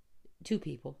 2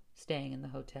 people staying in the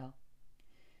hotel.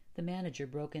 The manager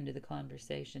broke into the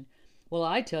conversation. "Well,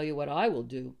 I tell you what I will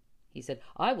do," he said.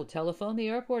 "I will telephone the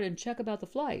airport and check about the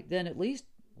flight. Then at least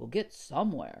we'll get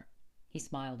somewhere." He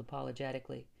smiled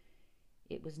apologetically.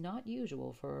 It was not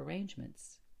usual for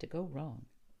arrangements to go wrong.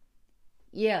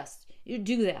 "Yes, you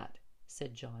do that,"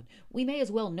 said John. "We may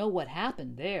as well know what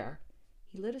happened there."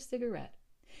 He lit a cigarette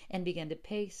and began to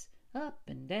pace up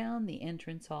and down the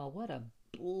entrance hall. What a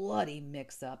bloody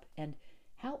mix-up, and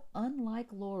how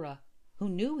unlike Laura, who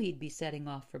knew he'd be setting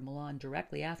off for Milan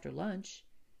directly after lunch.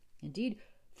 Indeed,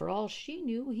 for all she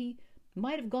knew, he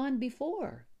might have gone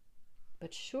before.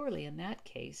 But surely in that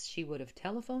case she would have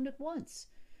telephoned at once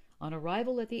on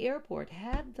arrival at the airport.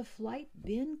 Had the flight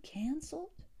been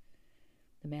canceled?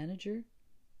 The manager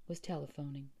was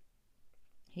telephoning.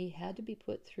 He had to be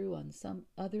put through on some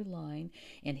other line,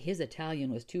 and his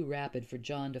Italian was too rapid for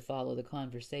John to follow the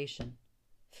conversation.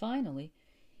 Finally,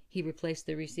 he replaced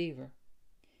the receiver.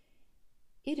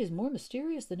 "It is more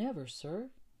mysterious than ever,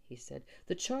 sir," he said.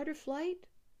 "The charter flight,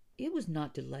 it was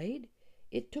not delayed.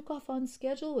 It took off on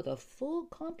schedule with a full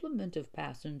complement of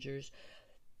passengers.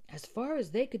 As far as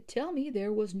they could tell me,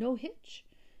 there was no hitch.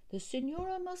 The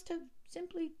Signora must have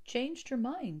simply changed her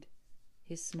mind."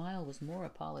 His smile was more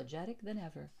apologetic than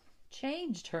ever.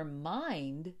 "Changed her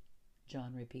mind?"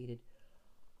 John repeated.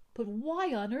 "But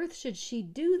why on earth should she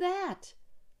do that?"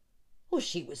 "Well,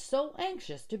 she was so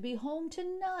anxious to be home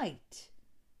tonight."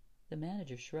 The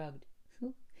manager shrugged.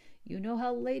 "You know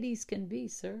how ladies can be,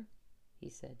 sir," he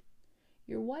said.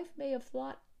 "Your wife may have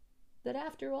thought that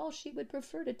after all she would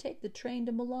prefer to take the train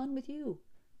to Milan with you.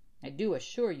 I do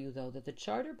assure you, though, that the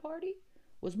charter party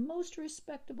was most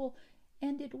respectable,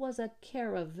 and it was a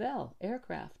Caravelle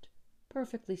aircraft,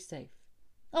 perfectly safe."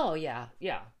 "Oh, yeah,"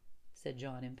 said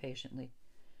John impatiently.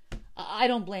 "I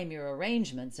don't blame your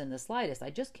arrangements in the slightest.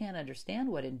 I just can't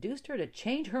understand what induced her to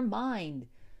change her mind.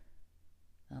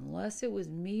 Unless it was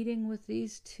meeting with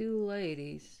these 2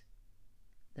 ladies."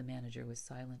 The manager was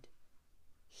silent.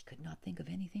 He could not think of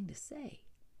anything to say.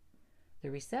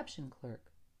 The reception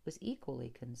clerk was equally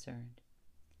concerned.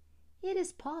 "It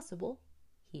is possible,"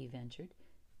 he ventured,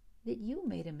 "that you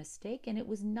made a mistake, and it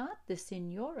was not the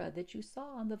Signora that you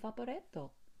saw on the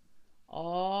Vaporetto."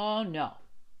 "Oh, no,"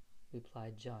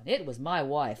 replied John. "It was my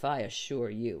wife, I assure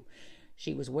you.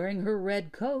 She was wearing her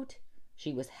red coat.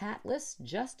 She was hatless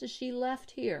just as she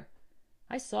left here.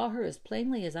 I saw her as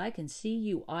plainly as I can see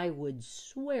you. I would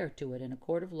swear to it in a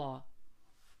court of law."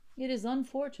 "It is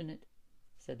unfortunate,"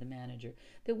 said the manager,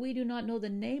 "that we do not know the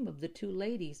name of the 2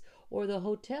 ladies or the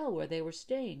hotel where they were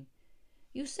staying.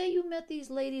 You say you met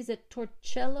these ladies at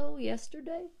Torcello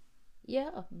yesterday?"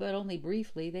 "Yeah, but only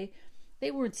briefly.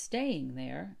 They weren't staying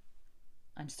there.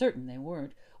 I'm certain they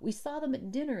weren't. We saw them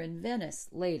at dinner in Venice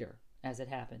later, as it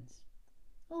happens."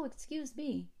 "Oh, excuse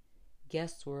me."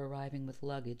 Guests were arriving with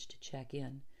luggage to check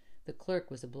in. The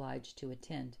clerk was obliged to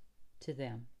attend to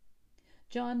them.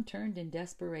 John turned in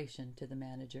desperation to the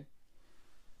manager.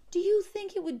 "Do you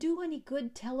think it would do any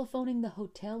good telephoning the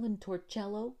hotel in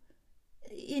Torcello,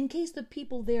 in case the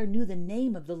people there knew the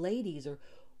name of the ladies or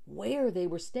where they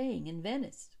were staying in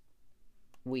Venice?"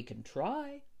 "We can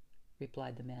try,"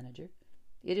 replied the manager.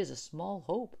 "It is a small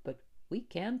hope, but we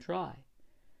can try."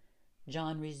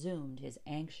 John resumed his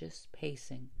anxious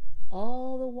pacing,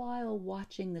 all the while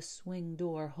watching the swing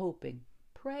door, hoping,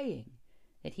 praying,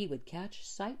 that he would catch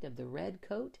sight of the red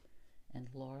coat and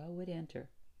Laura would enter.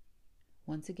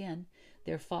 Once again,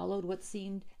 there followed what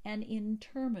seemed an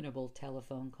interminable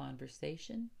telephone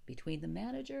conversation between the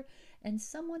manager and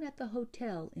someone at the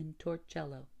hotel in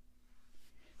Torcello.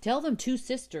 "Tell them 2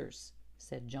 sisters,"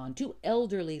 said John, "2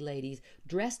 elderly ladies,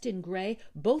 dressed in gray,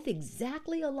 both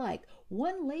exactly alike.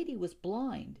 One lady was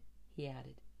blind," he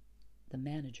added. The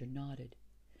manager nodded.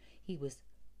 He was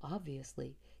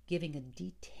obviously giving a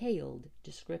detailed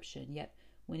description, yet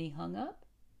when he hung up,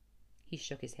 he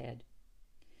shook his head.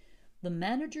 "The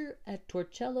manager at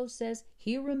Torcello says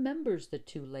he remembers the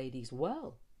 2 ladies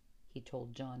well," he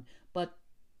told John, "but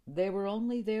they were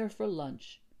only there for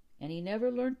lunch, and he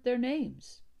never learnt their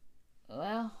names."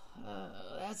 "Well,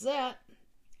 that's that.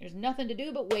 There's nothing to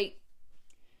do but wait."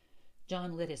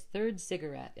 John lit his 3rd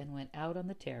cigarette and went out on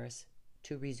the terrace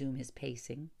to resume his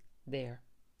pacing there.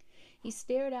 He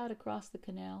stared out across the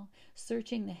canal,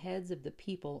 searching the heads of the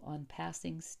people on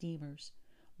passing steamers,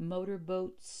 motor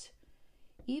boats,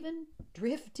 even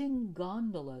drifting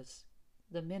gondolas.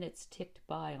 The minutes ticked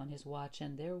by on his watch,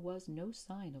 and there was no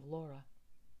sign of Laura.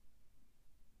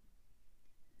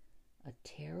 A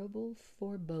terrible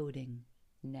foreboding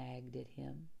nagged at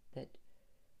him that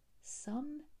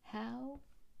somehow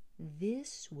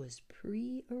this was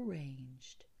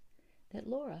prearranged, that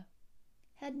Laura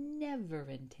had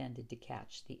never intended to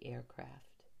catch the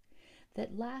aircraft,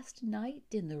 that last night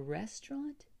in the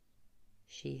restaurant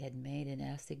she had made an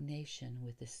assignation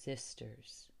with the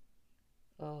sisters.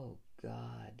 "Oh,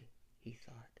 God," he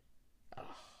thought.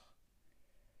 "Oh,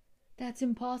 that's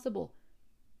impossible.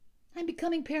 I'm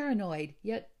becoming paranoid,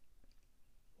 yet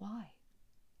why?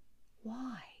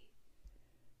 Why?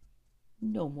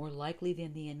 No more likely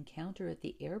than the encounter at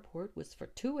the airport was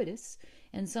fortuitous,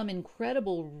 and for some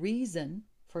incredible reason,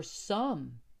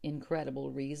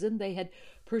 they had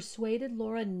persuaded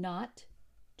Laura not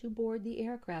to board the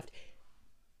aircraft.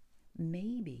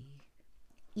 Maybe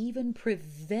even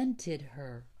prevented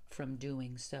her from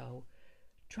doing so,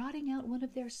 trotting out one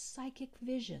of their psychic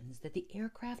visions that the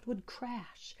aircraft would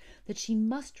crash, that she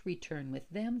must return with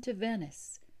them to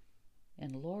Venice.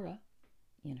 And Laura,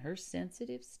 in her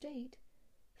sensitive state,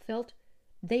 felt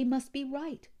they must be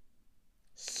right,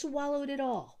 swallowed it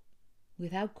all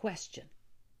without question.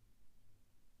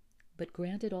 But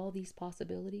granted all these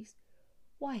possibilities,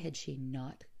 why had she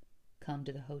not come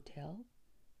to the hotel?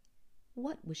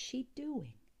 What was she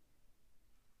doing?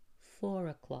 4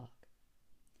 o'clock.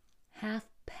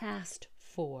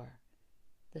 4:30.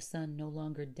 The sun no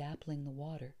longer dappling the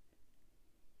water.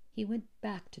 He went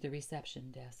back to the reception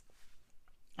desk.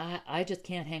 I just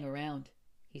can't hang around,"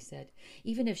 he said.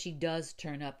 "Even if she does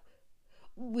turn up,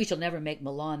 we shall never make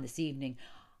Milan this evening.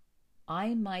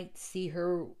 I might see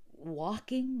her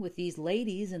walking with these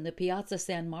ladies in the Piazza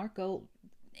San Marco,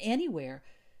 anywhere.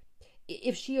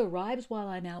 If she arrives while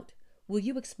I'm out, will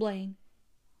you explain?"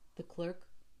 The clerk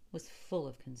was full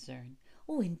of concern.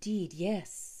 "Oh, indeed,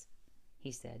 yes,"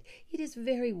 he said. "It is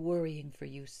very worrying for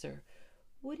you, sir.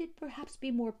 Would it perhaps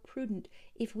be more prudent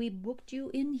if we booked you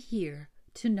in here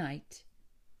tonight?"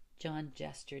 John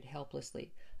gestured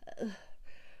helplessly.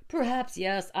 "Perhaps,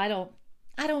 yes. I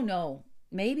don't know.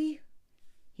 Maybe."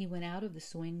 He went out of the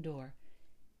swing door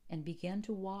and began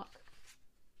to walk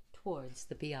towards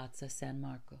the Piazza San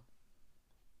Marco.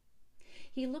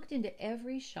 He looked into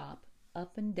every shop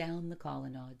up and down the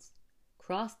colonnades,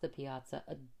 crossed the piazza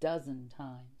a dozen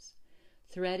times,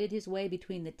 threaded his way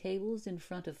between the tables in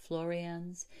front of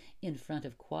Florian's, in front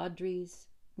of Quadri's,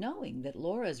 knowing that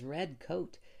Laura's red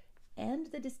coat and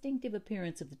the distinctive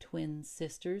appearance of the twin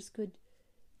sisters could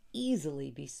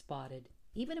easily be spotted,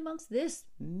 even amongst this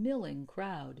milling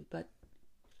crowd, but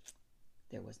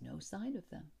there was no sign of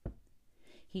them.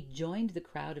 He joined the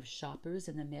crowd of shoppers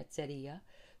in the Merceria,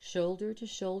 shoulder to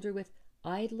shoulder with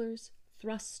idlers,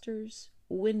 thrusters,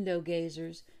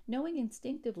 window-gazers, knowing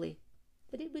instinctively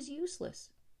that it was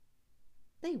useless.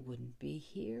 They wouldn't be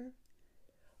here.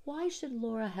 Why should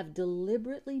Laura have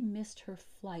deliberately missed her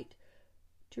flight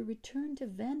to return to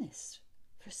Venice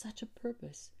for such a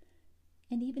purpose?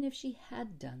 And even if she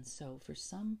had done so for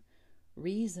some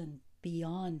reason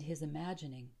beyond his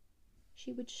imagining,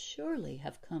 she would surely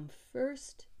have come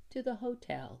first to the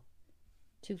hotel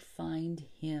to find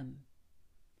him.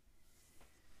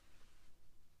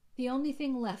 The only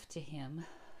thing left to him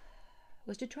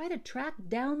was to try to track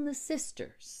down the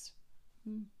sisters.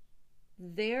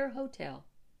 Their hotel.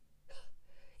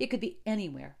 It could be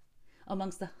anywhere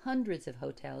amongst the hundreds of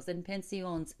hotels and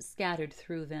pensions scattered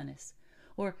through Venice,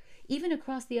 or even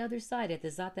across the other side at the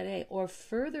Zattere, or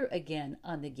further again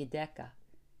on the Giudecca.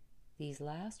 These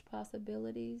last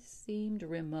possibilities seemed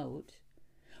remote.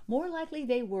 More likely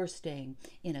they were staying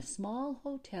in a small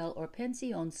hotel or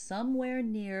pension somewhere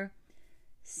near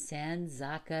San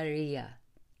Zaccaria,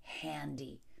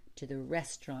 handy to the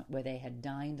restaurant where they had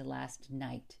dined last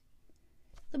night.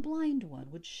 The blind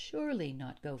one would surely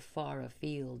not go far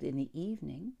afield in the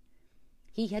evening.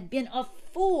 He had been a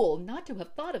fool not to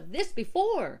have thought of this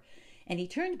before, and he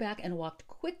turned back and walked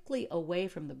quickly away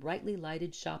from the brightly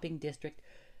lighted shopping district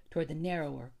toward the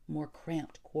narrower, more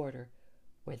cramped quarter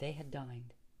where they had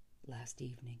dined last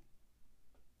evening.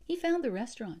 He found the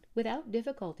restaurant without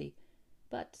difficulty,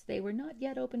 but they were not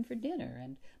yet open for dinner,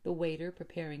 and the waiter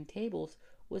preparing tables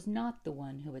was not the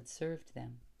one who had served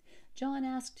them. John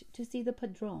asked to see the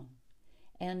padrone,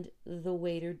 and the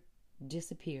waiter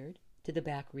disappeared to the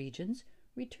back regions,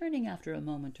 returning after a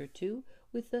moment or two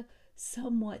with the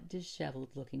somewhat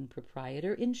disheveled-looking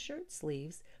proprietor in shirt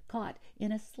sleeves, caught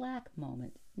in a slack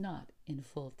moment, not in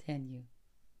full tenue.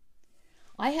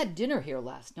 "I had dinner here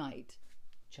last night,"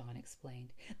 John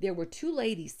explained. "There were 2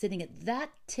 ladies sitting at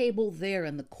that table there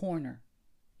in the corner."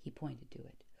 He pointed to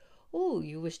it. "Oh,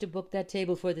 you wish to book that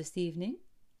table for this evening?"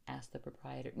 asked the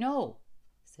proprietor. "No,"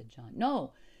 said John.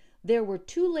 "No, there were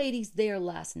 2 ladies there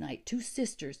last night, 2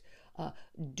 sisters,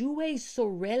 due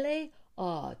sorelle,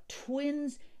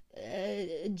 twins,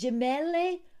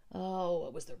 gemelle. Oh,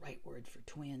 what was the right word for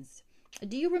twins?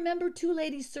 Do you remember 2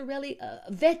 ladies sorelle,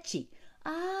 vecchi?"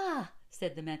 "Ah,"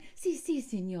 said the man. "Si,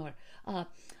 signor.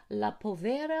 La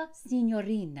povera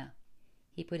signorina."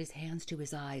 He put his hands to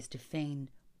his eyes to feign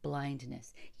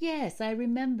blindness. "Yes, I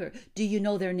remember. Do you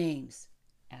know their names?"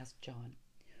 asked John.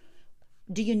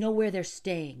 "Do you know where they're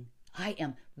staying? I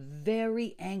am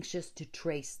very anxious to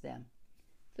trace them."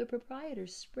 The proprietor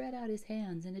spread out his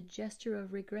hands in a gesture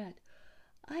of regret.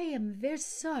 "I am very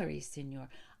sorry, signor.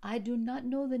 I do not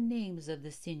know the names of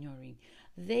the signorini.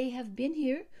 They have been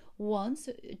here once,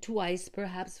 twice,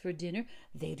 perhaps, for dinner.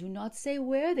 They do not say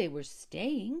where they were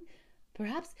staying.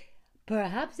 Perhaps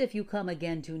if you come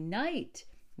again tonight,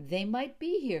 they might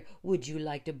be here. Would you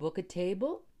like to book a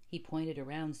table?" He pointed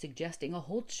around, suggesting a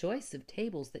whole choice of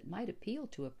tables that might appeal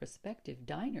to a prospective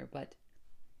diner, but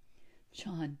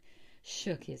John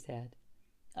shook his head.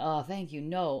 "Thank you,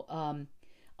 no.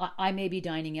 I may be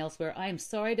dining elsewhere. I am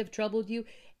sorry to have troubled you.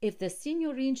 If the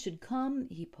signorine should come—"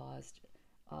 He paused.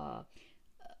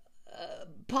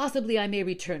 "Possibly I may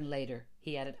return later,"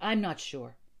 he added. "I'm not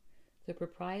sure." The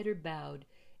proprietor bowed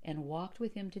and walked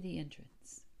with him to the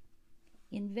entrance.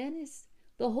 "In Venice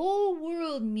the whole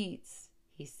world meets,"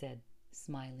 he said,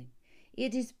 smiling.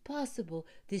 "It is possible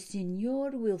the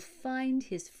signor will find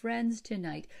his friends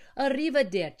tonight.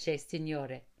 Arrivederci,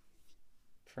 signore."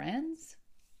 "Friends?"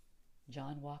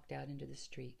 John walked out into the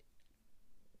street.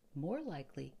 "More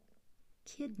likely,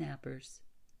 kidnappers."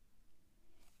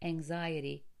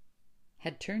 Anxiety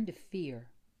had turned to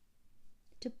fear,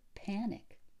 to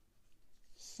panic.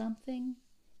 Something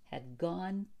had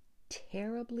gone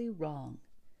terribly wrong.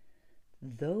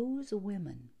 Those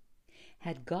women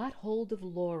had got hold of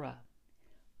Laura,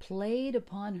 played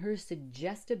upon her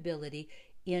suggestibility,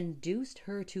 induced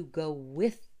her to go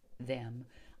with them,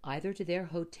 either to their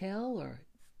hotel or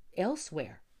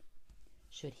elsewhere.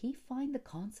 Should he find the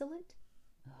consulate?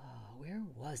 Oh, where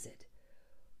was it?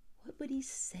 What would he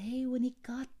say when he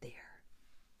got there?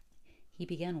 He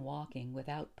began walking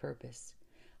without purpose,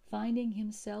 finding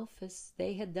himself as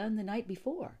they had done the night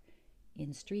before,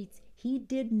 in streets he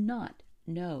did not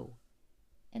know.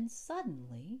 And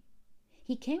suddenly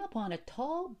he came upon a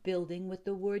tall building with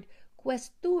the word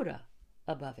Questura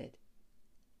above it.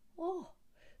 "Oh,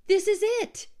 this is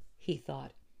it," he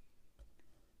thought.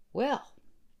 "Well,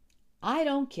 I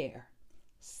don't care.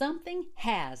 Something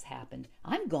has happened.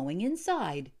 I'm going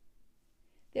inside."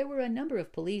 There were a number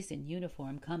of police in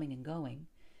uniform coming and going.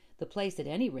 The place, at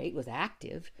any rate, was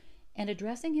active, and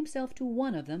addressing himself to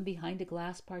one of them behind a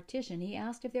glass partition, he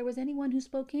asked if there was anyone who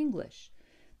spoke English.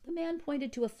 The man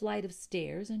pointed to a flight of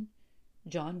stairs, and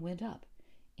John went up,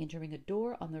 entering a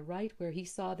door on the right where he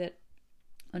saw that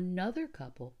another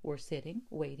couple were sitting,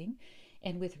 waiting,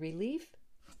 and with relief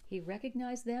he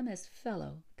recognized them as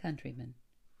fellow countrymen.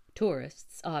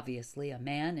 Tourists, obviously, a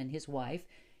man and his wife,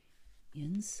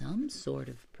 in some sort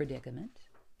of predicament.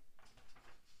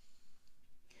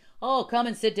 "Oh, come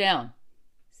and sit down,"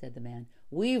 said the man.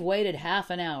 "We've waited half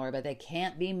an hour, but they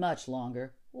can't be much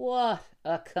longer. What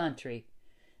a country!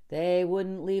 They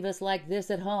wouldn't leave us like this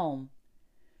at home."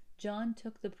 John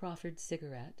took the proffered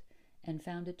cigarette and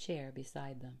found a chair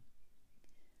beside them.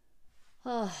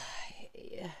 "Oh,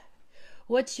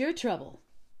 what's your trouble?"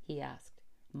 he asked.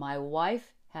 "My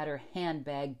wife had her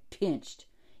handbag pinched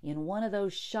in one of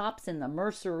those shops in the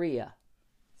Merceria,"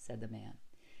 said the man.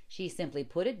 "She simply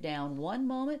put it down one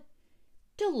moment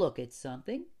to look at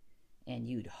something, and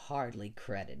you'd hardly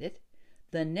credit it.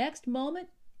 The next moment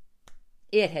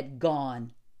It had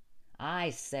gone. I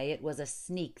say it was a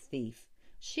sneak thief.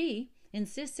 She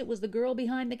insists it was the girl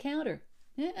behind the counter.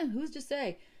 Who's to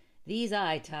say? These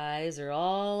eye ties are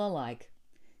all alike.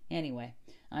 Anyway,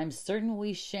 I'm certain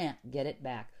we shan't get it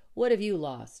back. What have you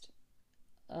lost?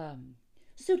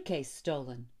 Suitcase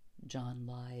stolen, John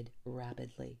lied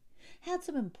rapidly. Had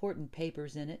some important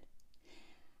papers in it.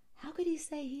 How could he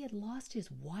say he had lost his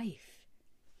wife?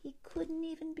 He couldn't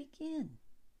even begin.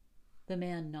 The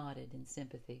man nodded in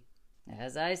sympathy.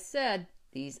 As I said,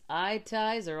 these eye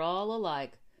ties are all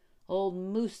alike. Old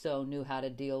Musso knew how to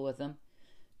deal with them.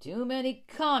 Too many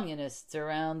communists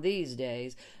around these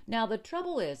days. Now the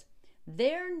trouble is,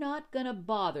 they're not going to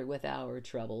bother with our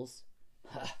troubles.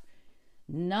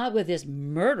 Not with this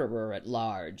murderer at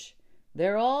large.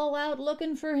 They're all out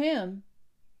looking for him.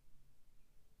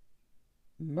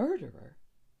 Murderer?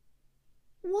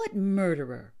 What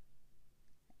murderer?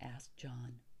 Asked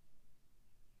John.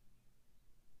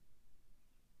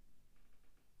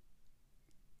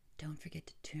 Don't forget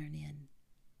to tune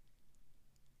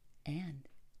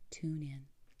in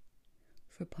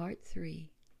for part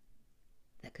 3,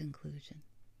 the conclusion.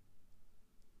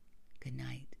 Good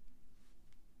night.